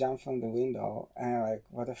going to jump from the window, and I'm like,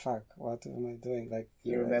 what the fuck? What am I doing? Like,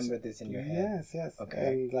 you remember this in your head? Yes. Okay.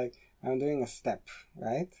 And like I'm doing a step,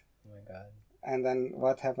 right? Oh my god. And then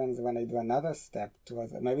what happens when I do another step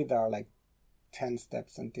towards? Maybe there are like 10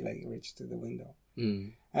 steps until I reach to the window.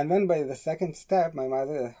 And then by the second step, my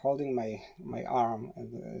mother holding my arm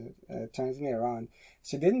and turns me around.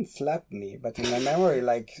 She didn't slap me, but in my memory,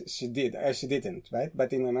 like she did. She didn't, right?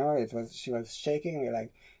 But in my memory, she was shaking me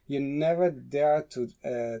like, you never dare to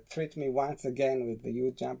treat me once again with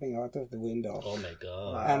you jumping out of the window. Oh my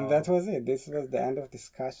god. Wow. And that was it. This was the end of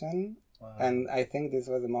discussion. Wow. And I think this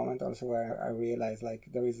was the moment also where I realized like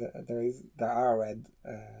there are red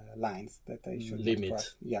lines that I should Limit. not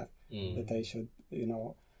cross. Yeah, that I should, you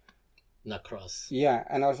know, not cross. Yeah,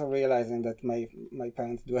 and also realizing that my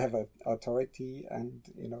parents do have authority, and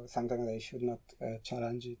you know sometimes I should not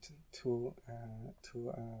challenge it too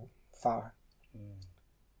far.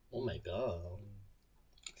 Oh my god.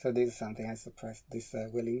 So this is something I suppressed. This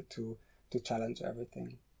willing to challenge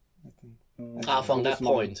everything. I think. From that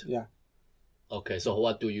point. Yeah. Okay, so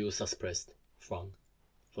what do you suppress from,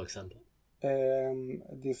 for example?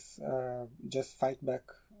 This just fight back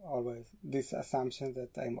always. This assumption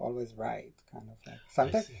that I'm always right, kind of like.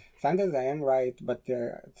 Sometimes I am right, but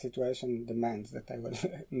the situation demands that I will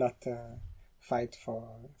not fight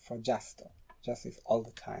for justice all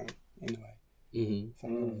the time. Anyway, so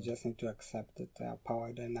you just need to accept that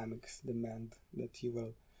power dynamics demand that you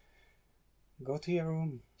will go to your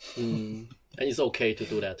room. And it's okay to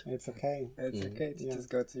do that. It's okay. It's okay to just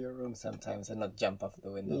go to your room sometimes and not jump off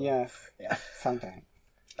the window. Yes. Yeah. Sometimes.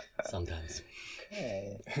 Sometimes.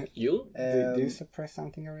 Okay. You? Do you suppress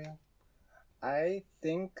something, Ariel? I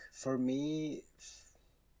think for me,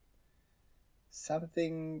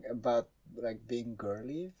 something about like being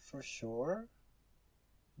girly for sure,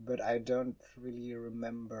 but I don't really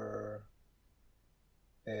remember.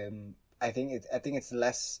 I think it's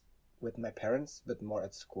less with my parents, but more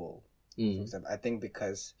at school. For example, I think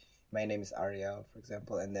because my name is Ariel, for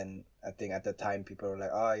example, and then I think at the time people were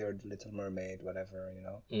like, "Oh, you're the Little Mermaid," whatever, you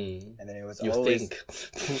know. And then it was always,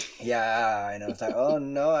 yeah, and I was like, "Oh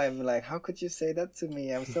no!" I'm like, "How could you say that to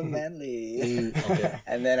me? I'm so manly." Okay.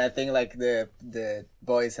 And then I think like the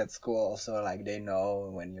boys at school also like they know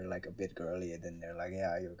when you're like a bit girly, and then they're like,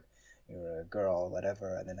 "Yeah, you're a girl,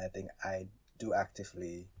 whatever." And then I think I do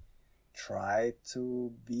actively try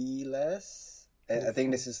to be less. I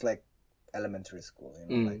think this is like elementary school, you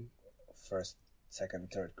know, like first, second,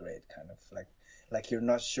 third grade, kind of like you're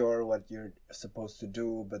not sure what you're supposed to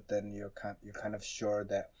do, but then you're kind of sure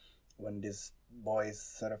that when these boys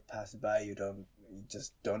sort of pass by, you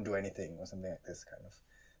just don't do anything or something like this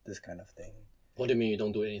kind of thing. What do you mean you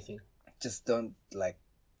don't do anything? Just don't like.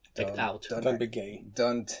 Act out. Don't be gay.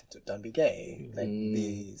 Don't be gay. Like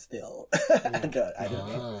be still. I don't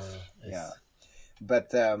know. Yeah,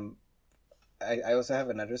 but I also have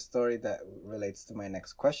another story that relates to my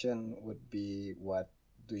next question. Would be, what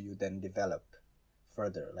do you then develop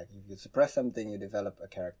further? Like if you suppress something, you develop a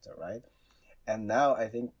character, right? And now I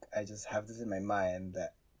think I just have this in my mind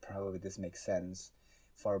that probably this makes sense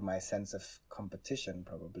for my sense of competition.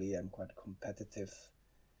 Probably I'm quite competitive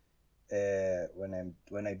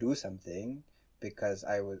when I do something, because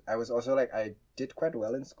I was also like, I did quite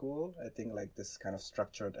well in school. I think like this kind of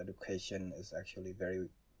structured education is actually very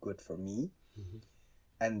good for me.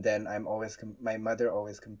 And then I'm always my mother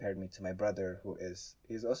always compared me to my brother,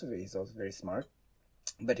 he's also very smart,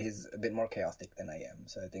 but he's a bit more chaotic than I am.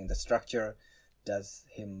 So I think the structure does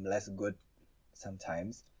him less good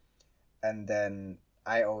sometimes. And then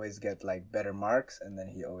I always get like better marks, and then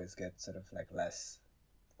he always gets sort of like less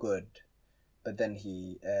good. But then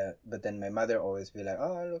but then my mother always be like,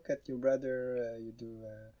 "Oh, look at your brother, you do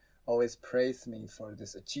always praise me for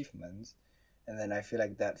this achievement, and then I feel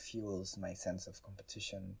like that fuels my sense of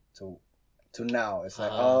competition to now. It's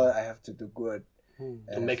like, I have to do good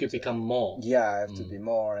to make you become more. Yeah, I have to be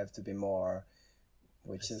more. I have to be more,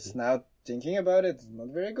 which is now thinking about it, not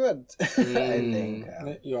very good. I think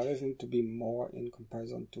you always need to be more in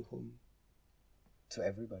comparison to whom? To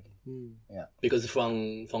everybody. Yeah, because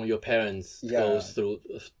from your parents goes through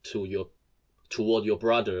toward your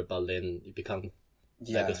brother, but then it becomes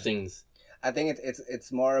like the things. I think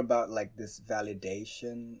it's more about like this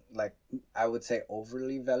validation, like I would say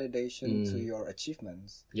overly validation to your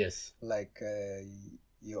achievements. Yes. Like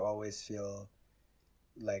you always feel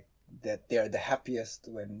like that they're the happiest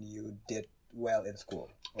when you did well in school.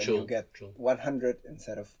 When you get 100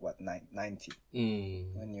 instead of 90.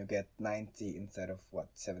 When you get 90 instead of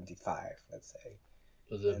 75, let's say.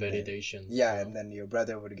 So the validation. And then your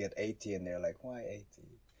brother would get 80 and they're like, why 80?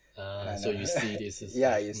 So you see this is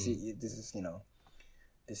you see this is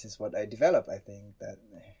this is what I develop. I think that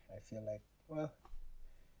I feel like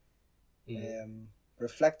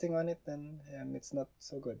reflecting on it, then it's not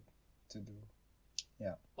so good to do.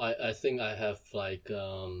 I think I have like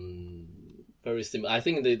very similar. I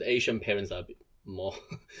think the Asian parents are more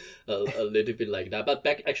a little bit like that. But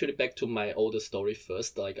back to my older story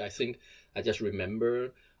first. Like I think I just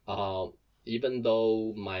remember even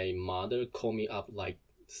though my mother called me up like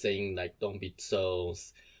saying like don't be so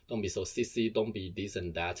sissy, don't be this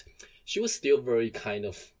and that, she was still very kind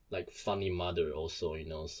of like funny mother also,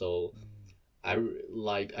 so I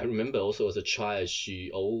remember also as a child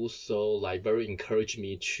she also like very encouraged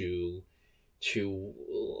me to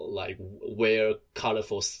like wear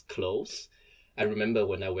colorful clothes. I remember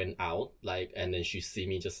when I went out like and then she see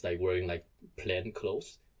me just like wearing like plain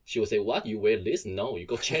clothes, she would say, what, you wear this? No, you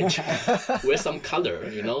go change. Wear some color,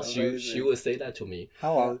 she would say that to me.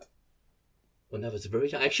 How old? When I was very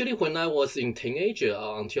young. Actually, when I was in teenager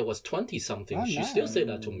until I was 20 something, she still said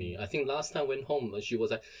that to me. I think last time I went home, she was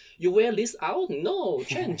like, you wear this out? No,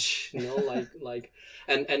 change. like,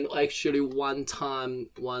 and actually one time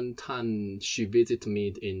she visited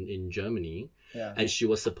me in Germany. Yeah. And she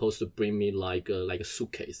was supposed to bring me like a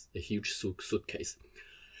suitcase, a huge suitcase.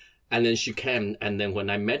 And then she came, and then when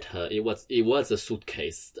I met her, it was a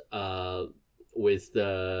suitcase with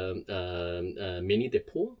the Winnie the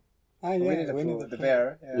Pooh. Winnie the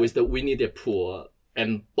bear. Yeah. With the Winnie the Pooh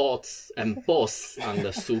embossed on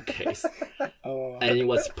the suitcase. And it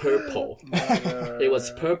was purple. It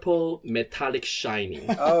was purple, metallic, shiny.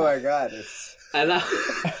 Oh my God! And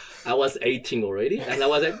I was 18 already, and I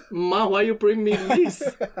was like, Ma, why you bring me this?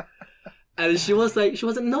 And she was like,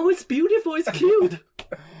 no, it's beautiful, it's cute.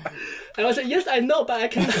 And I was like, yes, I know, but I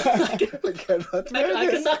cannot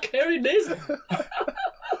carry this.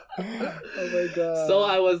 Oh my God. So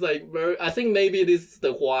I was like, I think maybe this is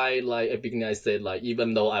the why, like at the beginning I said, like,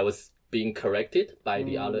 even though I was being corrected by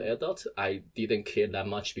the other adults, I didn't care that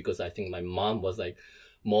much because I think my mom was like,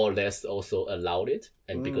 more or less also allowed it.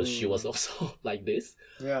 And because she was also like this.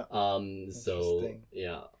 Yeah. So,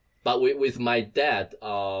 yeah. But with my dad,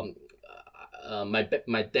 my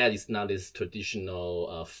dad is not this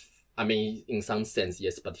traditional, I mean, in some sense,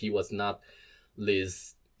 yes, but he was not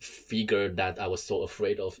this figure that I was so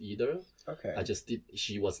afraid of either. Okay.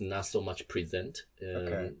 She was not so much present.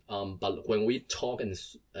 Okay. But when we talk and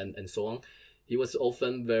so on, he was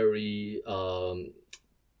often very,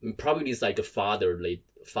 probably it's like a father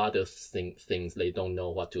things they don't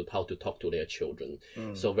know how to talk to their children.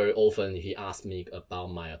 So very often he asked me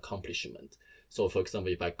about my accomplishment. So for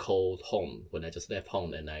example, if I called home when I just left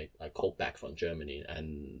home and I called back from Germany,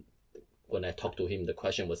 and when I talked to him, the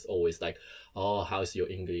question was always like, oh, how's your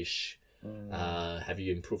English? Have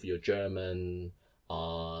you improved your German?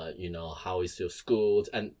 How is your school?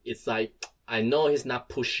 And it's like, I know he's not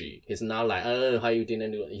pushy. He's not like, oh, how you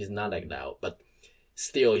didn't do it? He's not like that. But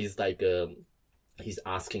still, he's like, he's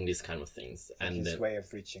asking these kind of things. And his way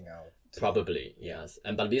of reaching out. Probably, yes.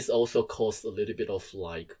 But this also caused a little bit of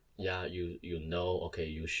like, yeah, okay,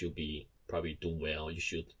 you should probably do well. You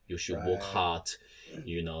should right. work hard.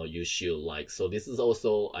 You should like. So this is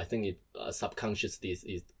also, I think it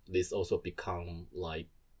subconsciously this also become like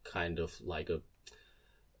kind of like a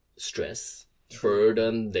stress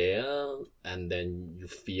burden there, and then you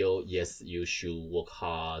feel yes, you should work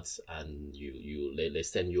hard, and they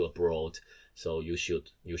send you abroad, so you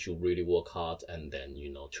should really work hard, and then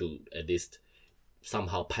to at least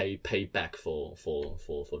somehow pay back for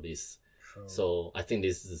this. True. So I think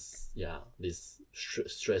this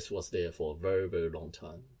stress was there for a very, very long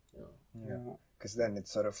time. Yeah, because then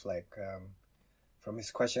it's sort of like from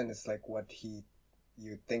his question, it's like what he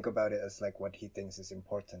you think about it as like what he thinks is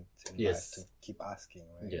important in Yes. life to keep asking,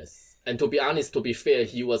 right? Yes. And to be honest, to be fair,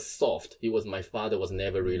 he was soft. My father was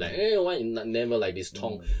never really like, why not, never like this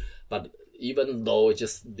tone. But even though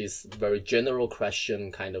just this very general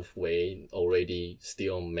question kind of way already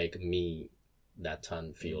still make me that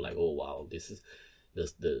time feel like, oh wow, this is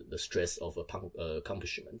the stress of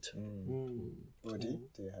accomplishment. Woody,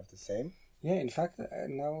 do you have the same? Yeah, in fact,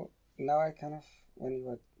 now I kind of, when you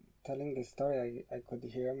were telling the story, I could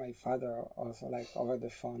hear my father also like over the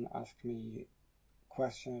phone ask me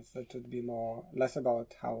questions that would be less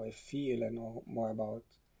about how I feel and more about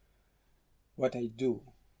what I do,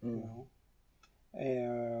 you know.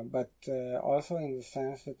 But also in the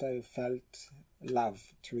sense that I felt love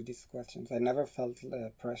through these questions. I never felt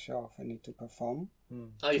the pressure of I need to perform. You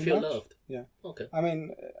too feel much. loved? Yeah. Okay. I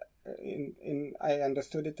mean, I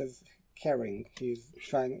understood it as caring. He's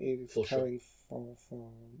For sure. caring for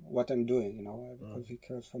what I'm doing, you know, because he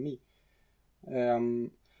cares for me.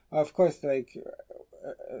 Of course, like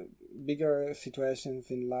bigger situations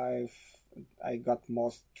in life, I got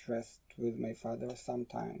more stressed with my father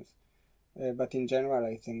sometimes. But in general,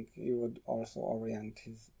 I think he would also orient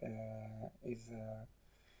his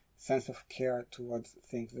sense of care towards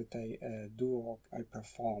things that I do or I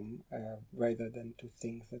perform, rather than to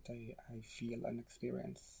things that I feel and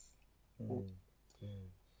experience.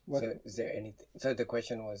 What? So is there anything? So the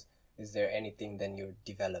question was, is there anything then you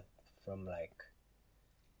developed from like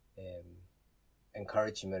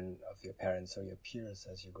encouragement of your parents or your peers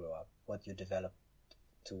as you grow up? What you developed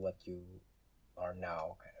to what you are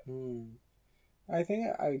now, kind of. I think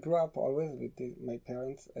I grew up always with my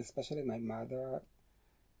parents, especially my mother,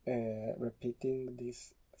 repeating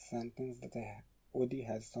this sentence that Woody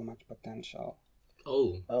has so much potential.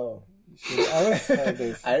 Oh. She always said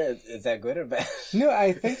this. Is that good or bad? No,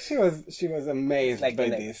 I think she was amazed Like by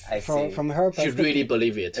in a- this. I see. From her She perspective. really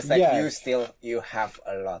believe it. It's like Yes. you have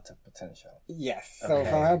a lot of potential. Yes. So Okay.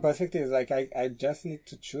 from her perspective, it's like I just need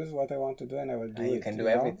to choose what I want to do and I will do And it. you can do know?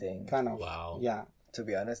 everything. Kind of. Wow. Yeah. To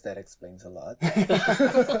be honest, that explains a lot.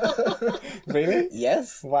 Really?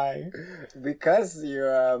 Yes, Why? because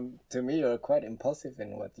you're to me you're quite impulsive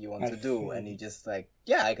in what you want I to do, see. and you just like,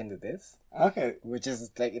 yeah, I can do this, Okay. which is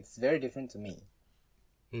like it's very different to me.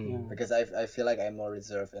 Because I feel like I'm more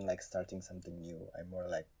reserved in like starting something new. I'm more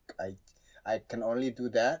like I can only do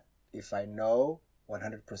that if I know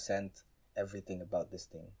 100% everything about this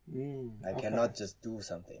thing. I Okay. cannot just do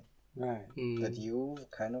something. Right. But you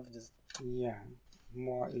kind of just Yeah.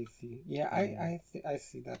 More easy. Yeah, I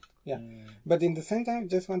see that. Yeah. But in the same time,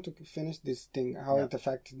 just want to finish this thing, how Yeah. it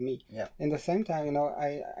affected me. Yeah. In the same time, you know,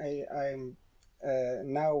 I'm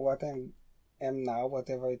now what am now,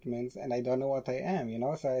 whatever it means, and I don't know what I am, you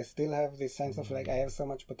know, so I still have this sense of like I have so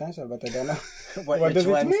much potential, but I don't know what which does it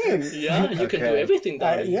ones? mean. Yeah, you can do Okay. everything,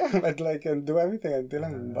 darling. Yeah, but like I do everything until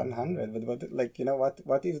I'm 100. But what, like, you know,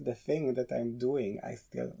 what is the thing that I'm doing? I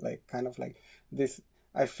still like kind of like this.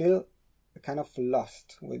 I feel kind of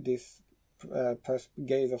lost with this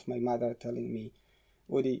gaze of my mother telling me,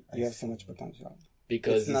 Woody, you have so much potential.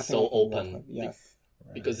 Because it's nothing so I can work open. with. Yes.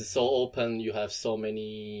 Because it's so open, you have so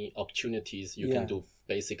many opportunities. You can Yeah. do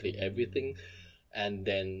basically everything, and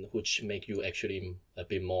then which make you actually a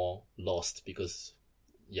bit more lost because,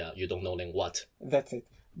 yeah, you don't know then what. That's it.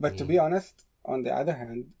 But to be honest, on the other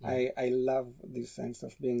hand, I love this sense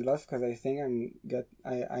of being lost because I think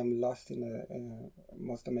I'm lost in a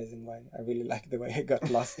most amazing way. I really like the way I got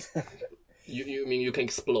lost. You mean you can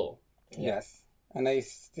explore? Yes, and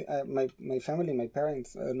my family, my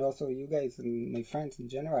parents, and also you guys and my friends in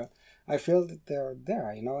general, I feel that they're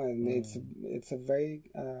there, you know, and it's a very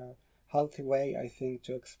healthy way, I think,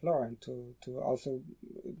 to explore and to also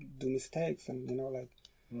do mistakes, and you know, like.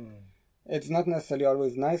 It's not necessarily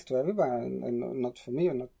always nice to everyone, and not for me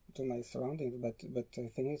or not to my surroundings, but I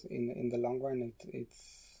think in the long run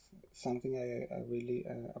it's something I really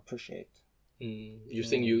appreciate. You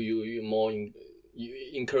think you more you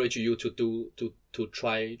encourage you to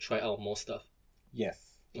try out more stuff. Yes.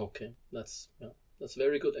 Okay, that's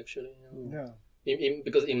very good actually. yeah.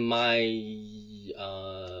 Because in my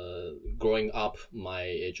growing up, my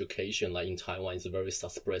education like in Taiwan is very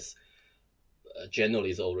suppressed.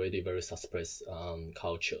 Generally, is already very suppressed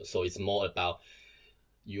culture. So it's more about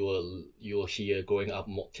you're here growing up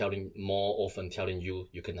more often telling you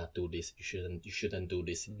cannot do this. You shouldn't do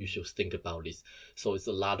this. You should think about this. So it's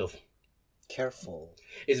a lot of Careful.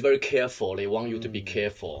 It's very careful. They want you to be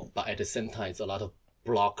careful, but at the same time, it's a lot of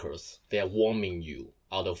blockers. They are warming you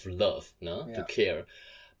out of love, no, to care.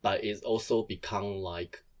 But it's also become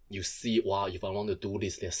like you see, wow, if I want to do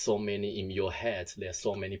this, there's so many in your head. There's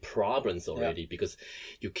so many problems already because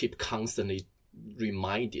you keep constantly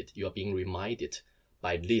reminded. You are being reminded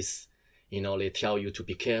by this. They tell you to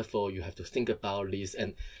be careful. You have to think about this,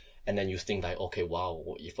 and then you think like, okay,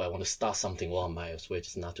 wow, if I want to start something, well, I might as well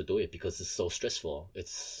just not to do it because it's so stressful.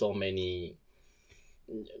 It's so many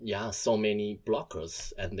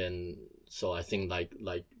blockers, and then so I think like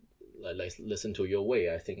listen to your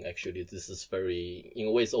way. I think actually this is very, in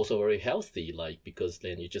a way, it's also very healthy, like, because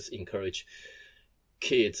then you just encourage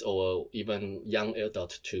kids or even young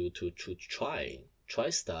adults to try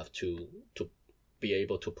stuff, to be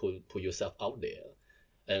able to put yourself out there.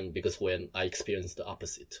 And because when I experienced the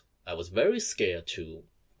opposite, I was very scared to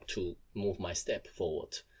move my step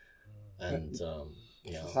forward. And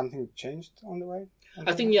something changed on the way?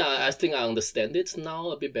 I think I understand it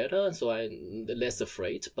now a bit better, and so I'm less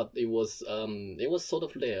afraid. But it was sort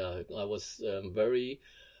of there. I was very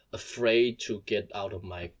afraid to get out of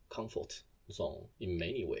my comfort zone in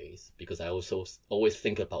many ways, because I also always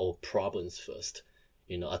think about problems first.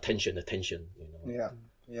 Attention.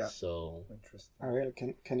 Yeah. So interesting. Ariel,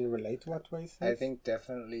 can you relate to what Wei says? I think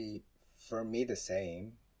definitely for me the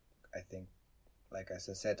same. I think, like as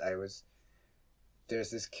I said,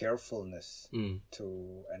 there's this carefulness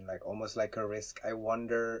to, and like almost like a risk. I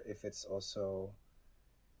wonder if it's also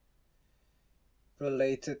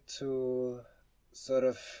related to sort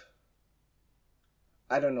of,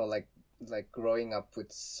 I don't know, like growing up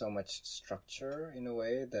with so much structure in a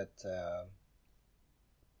way that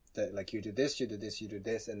like you do this,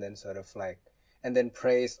 and then sort of like, and then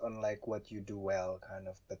praise on like what you do well, kind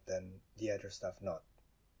of, but then the other stuff not,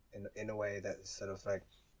 in a way that is sort of like,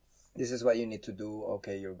 this is what you need to do.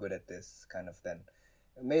 Okay, you're good at this, kind of. Then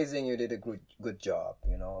amazing, you did a good job,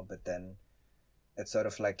 but then it's sort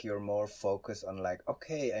of like you're more focused on like,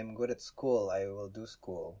 okay, I'm good at school, I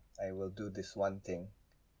will do this one thing,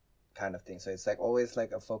 kind of thing. So it's like always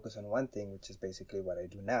like a focus on one thing, which is basically what I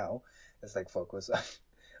do now. It's like focus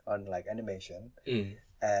on like animation,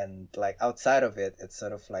 and like outside of it, it's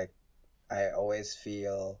sort of like I always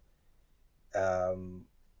feel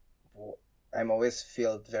I'm always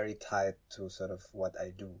feel very tied to sort of what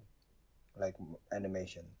I do, like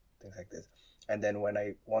animation, things like this. And then when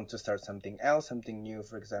I want to start something else, something new,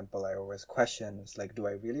 for example, I always question, it's like, do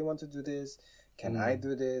I really want to do this? Can I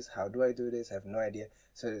do this? How do I do this? I have no idea.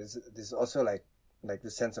 So there's also like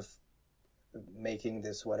the sense of making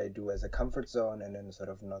this what I do as a comfort zone, and then sort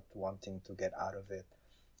of not wanting to get out of it,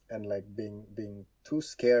 and like being too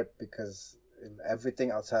scared because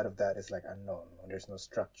everything outside of that is like unknown. There's no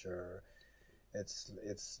structure. It's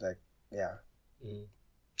like, yeah.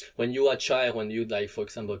 When you are a child, when you, like, for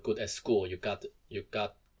example, good at school, you got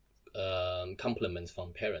compliments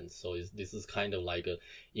from parents. So this is kind of like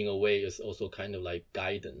in a way, it's also kind of like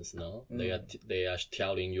guidance. No, they are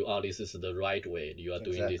telling you, oh, this is the right way. You are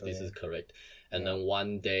doing this. This is correct. And then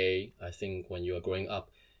one day, I think when you are growing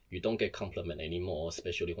up, you don't get compliment anymore,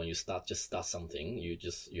 especially when you start something.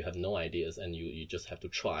 You have no ideas, and you just have to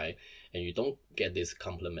try, and you don't get these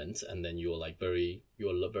compliments, and then you're very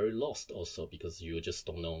lost also, because you just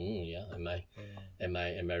don't know. Am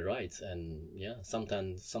I right? And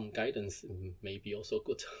sometimes some guidance may be also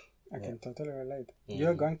good. I can totally relate.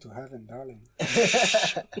 You're going to heaven, darling.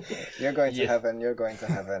 You're going to heaven. You're going to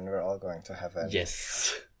heaven. We're all going to heaven.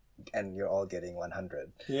 Yes. And you're all getting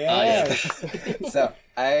 100. Yes. So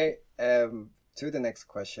I to the next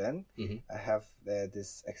question. Mm-hmm. I have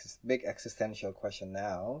this big existential question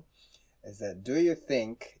now. Is that, do you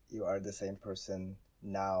think you are the same person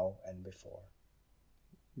now and before?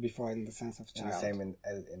 Before, in the sense of child. The same in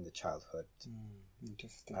the childhood.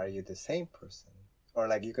 Interesting. Are you the same person? Or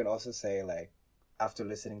like you can also say, like, after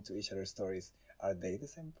listening to each other's stories, are they the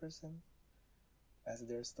same person as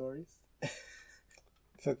their stories?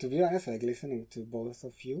 So to be honest, like listening to both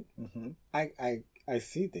of you, I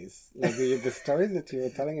see this. Like the stories that you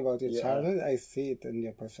were telling about your childhood, I see it in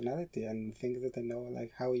your personality and things that I know,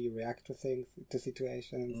 like how you react to things, to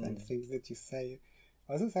situations, and things that you say.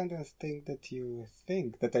 Also sometimes things that you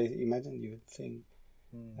think, that I imagine you would think,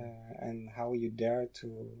 and how you dare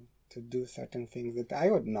to do certain things that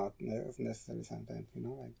I would not necessarily sometimes,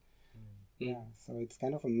 like. Yeah, so it's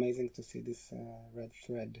kind of amazing to see this red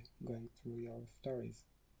thread going through your stories.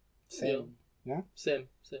 Same. Yeah? Same.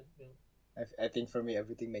 Yeah. I think for me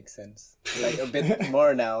everything makes sense. Like a bit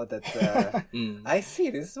more now that I see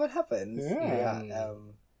this is what happens.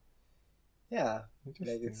 Yeah.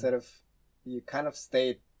 Like it's sort of, you kind of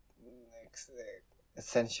stay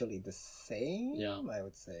essentially the same. Yeah. I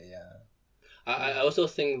would say. Yeah. I also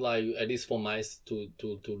think, like, at least for my to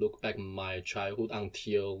look back my childhood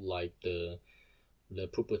until like the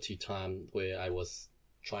puberty time where I was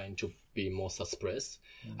trying to be more suppressed.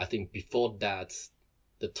 I think before that,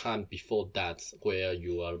 the time before that where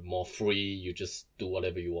you are more free, you just do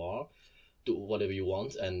whatever you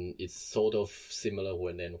want, and it's sort of similar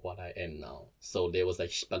than what I am now. So there was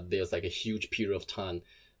like a huge period of time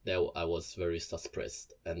that I was very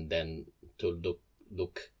suppressed, and then to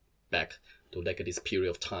look back to like this period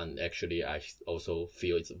of time, actually I also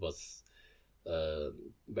feel it was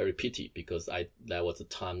very pity, because that was a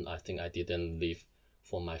time I think I didn't live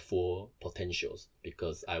for my full potentials,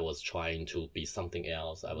 because I was trying to be something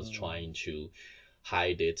else. I was trying to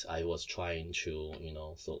hide it. I was trying to,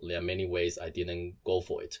 so there are many ways I didn't go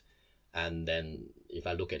for it. And then if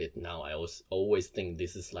I look at it now, I always think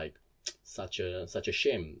this is like such a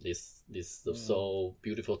shame. This so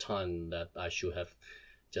beautiful time that I should have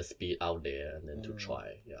just be out there and then to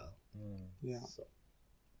try. Yeah. So.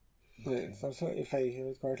 It's also, if I hear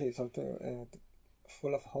it correctly, it's also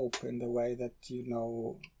full of hope in the way that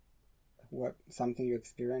what something you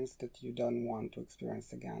experienced that you don't want to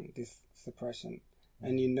experience again, this suppression,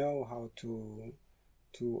 and you know how to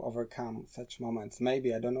overcome such moments.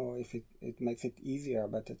 Maybe, I don't know if it makes it easier,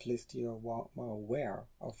 but at least you're more aware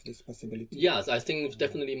of this possibility. Yes, I think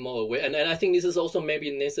definitely more aware, and I think this is also maybe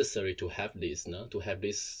necessary to have this, to have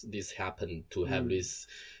this happen, to have this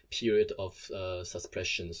period of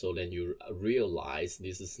suppression, so then you realize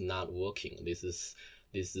this is not working. This is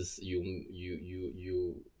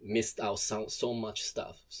you missed out so much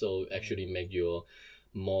stuff. So actually make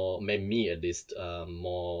me at least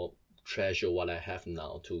more treasure what I have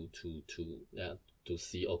now to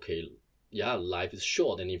see, okay, life is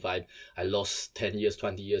short, and if I lost 10 years,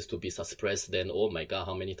 20 years to be suppressed, then oh my god,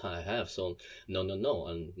 how many time I have? So no,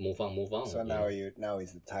 and move on. So now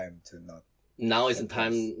is the time to not. Now is the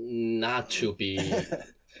time not to be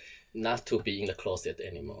in the closet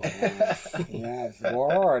anymore. Yes,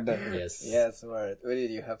 word. Yes, word. Uri,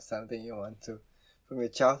 do you have something you want to, from your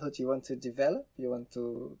childhood, you want to develop? You want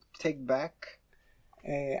to take back?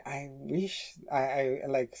 I wish I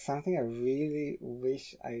like something I really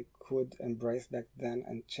wish I could embrace back then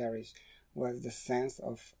and cherish was the sense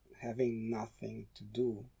of having nothing to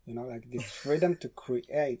do. Like this freedom to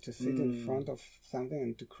create, to sit in front of something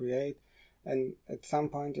and to create. And at some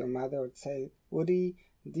point your mother would say, Woody,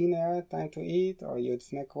 dinner, time to eat, or you'd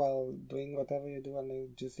snack while doing whatever you do and you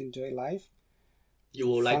just enjoy life. You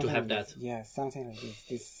would like to have that? Yeah, something like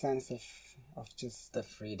this sense of just the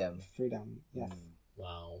freedom, yes.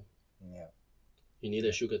 Wow. Yeah. You need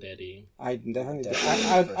a sugar daddy. I definitely do.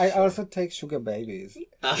 I also take sugar babies.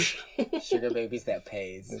 Sugar babies that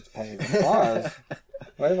pays. That pays, of course.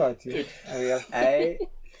 What about you?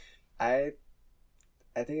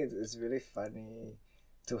 I think it's really funny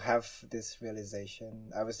to have this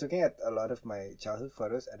realization. I was looking at a lot of my childhood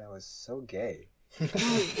photos and I was so gay.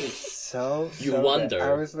 You wonder. Gay.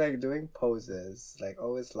 I was like doing poses, like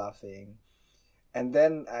always laughing. And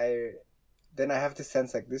then I have this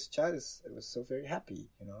sense like this child was so very happy,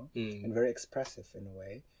 and very expressive in a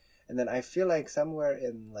way. And then I feel like somewhere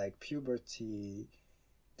in like puberty,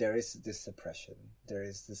 there is this suppression. There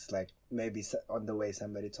is this like, maybe on the way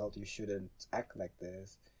somebody told you shouldn't act like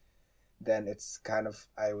this. Then it's kind of,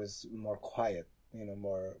 I was more quiet,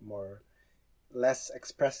 more less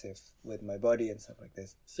expressive with my body and stuff like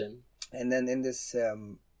this. Same. And then in this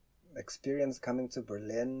experience coming to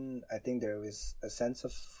Berlin, I think there was a sense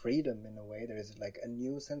of freedom in a way. There is like a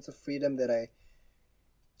new sense of freedom that I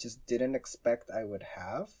just didn't expect I would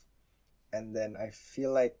have. And then I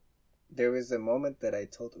feel like there was a moment that I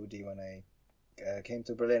told Udi when I came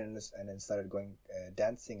to Berlin and then started going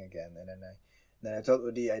dancing again. And then I told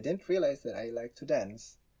Udi I didn't realize that I like to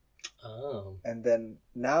dance. Oh. And then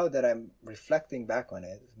now that I'm reflecting back on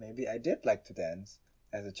it, maybe I did like to dance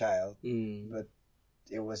as a child, but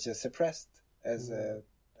it was just suppressed as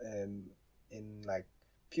in like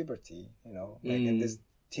puberty, like in this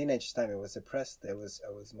teenage time, it was suppressed. I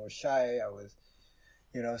was more shy. I was,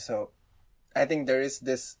 so I think there is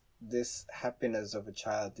this happiness of a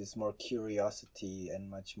child, this more curiosity and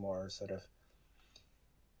much more sort of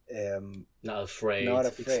not afraid.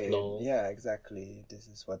 Explore. Yeah, exactly. This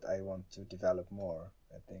is what I want to develop more,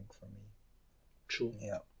 I think, for me. True.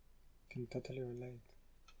 Yeah. Can totally relate.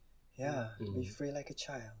 Yeah, be free like a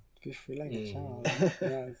child. Be free like a child.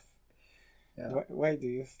 Yes. Yeah. Why do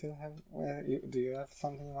you still have? Do you have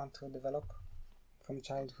something you want to develop from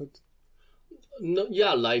childhood? No,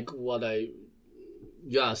 yeah, like what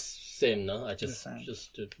same. No, I just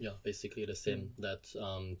basically the same. That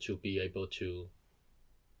to be able to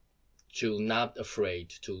not afraid,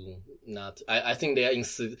 to not. I think they are in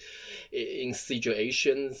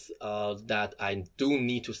situations that I do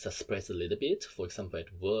need to suppress a little bit. For example,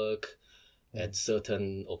 at work, at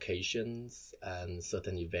certain occasions and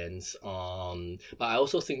certain events. But I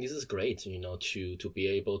also think this is great, you know, to be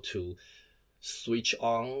able to switch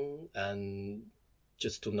on and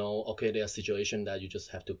just to know, okay, there are situations that you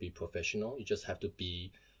just have to be professional. You just have to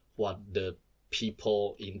be what the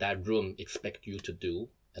people in that room expect you to do,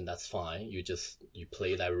 and that's fine. You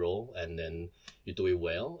play that role, and then you do it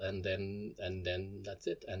well, and then that's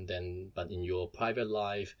it. And then, but in your private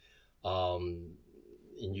life,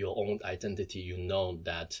 in your own identity, you know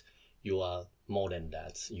that you are more than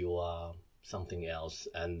that. You are something else,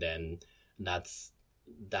 and then that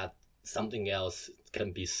something else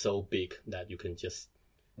can be so big that you can just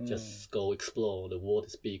go explore. The world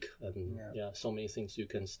is big, and so many things you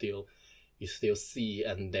still see,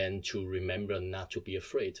 and then to remember not to be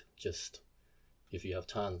afraid. Just if you have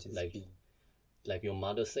time, like your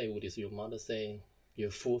mother say, what is your mother say? You're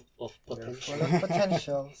full of potential. You're full of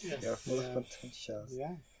potentials. Yes. You're full of potentials.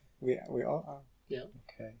 Yes, we all are. Yeah.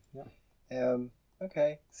 Okay. Yeah.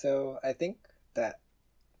 Okay. So I think that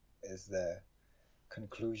is the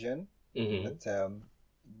conclusion. Mm-hmm.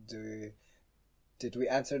 But did we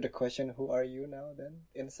answer the question? Who are you now? Then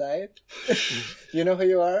inside, you know who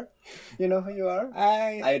you are. You know who you are.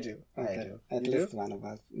 I do. Okay. I do. At You least do? one of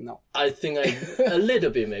us. No. I think a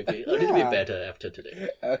little bit, maybe a little bit better after today.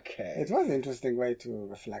 Okay. It was an interesting way to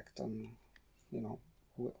reflect on, you know,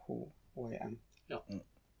 who I am. Yeah.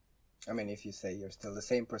 I mean, if you say you're still the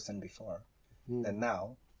same person before, then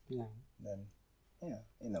now, then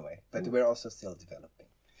in a way. But we're also still developing.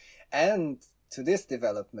 And to this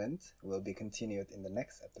development will be continued in the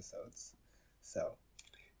next episodes. So,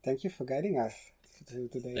 thank you for guiding us to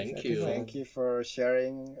today's Thank you. episode. thank you for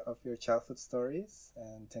sharing of your childhood stories,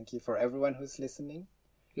 and thank you for everyone who's listening.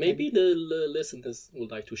 Maybe the listeners would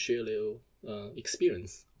like to share their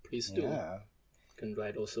experience. Please do. Yeah, You can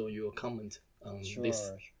write also your comment on sure.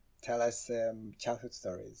 this. Tell us childhood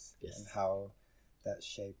stories Yes. and how that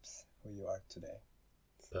shapes who you are today.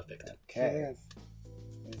 Perfect. Okay. Yes.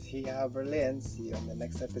 This is Hiya Berlin. See you on the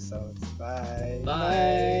next episode. Bye.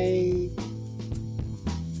 Bye. Bye.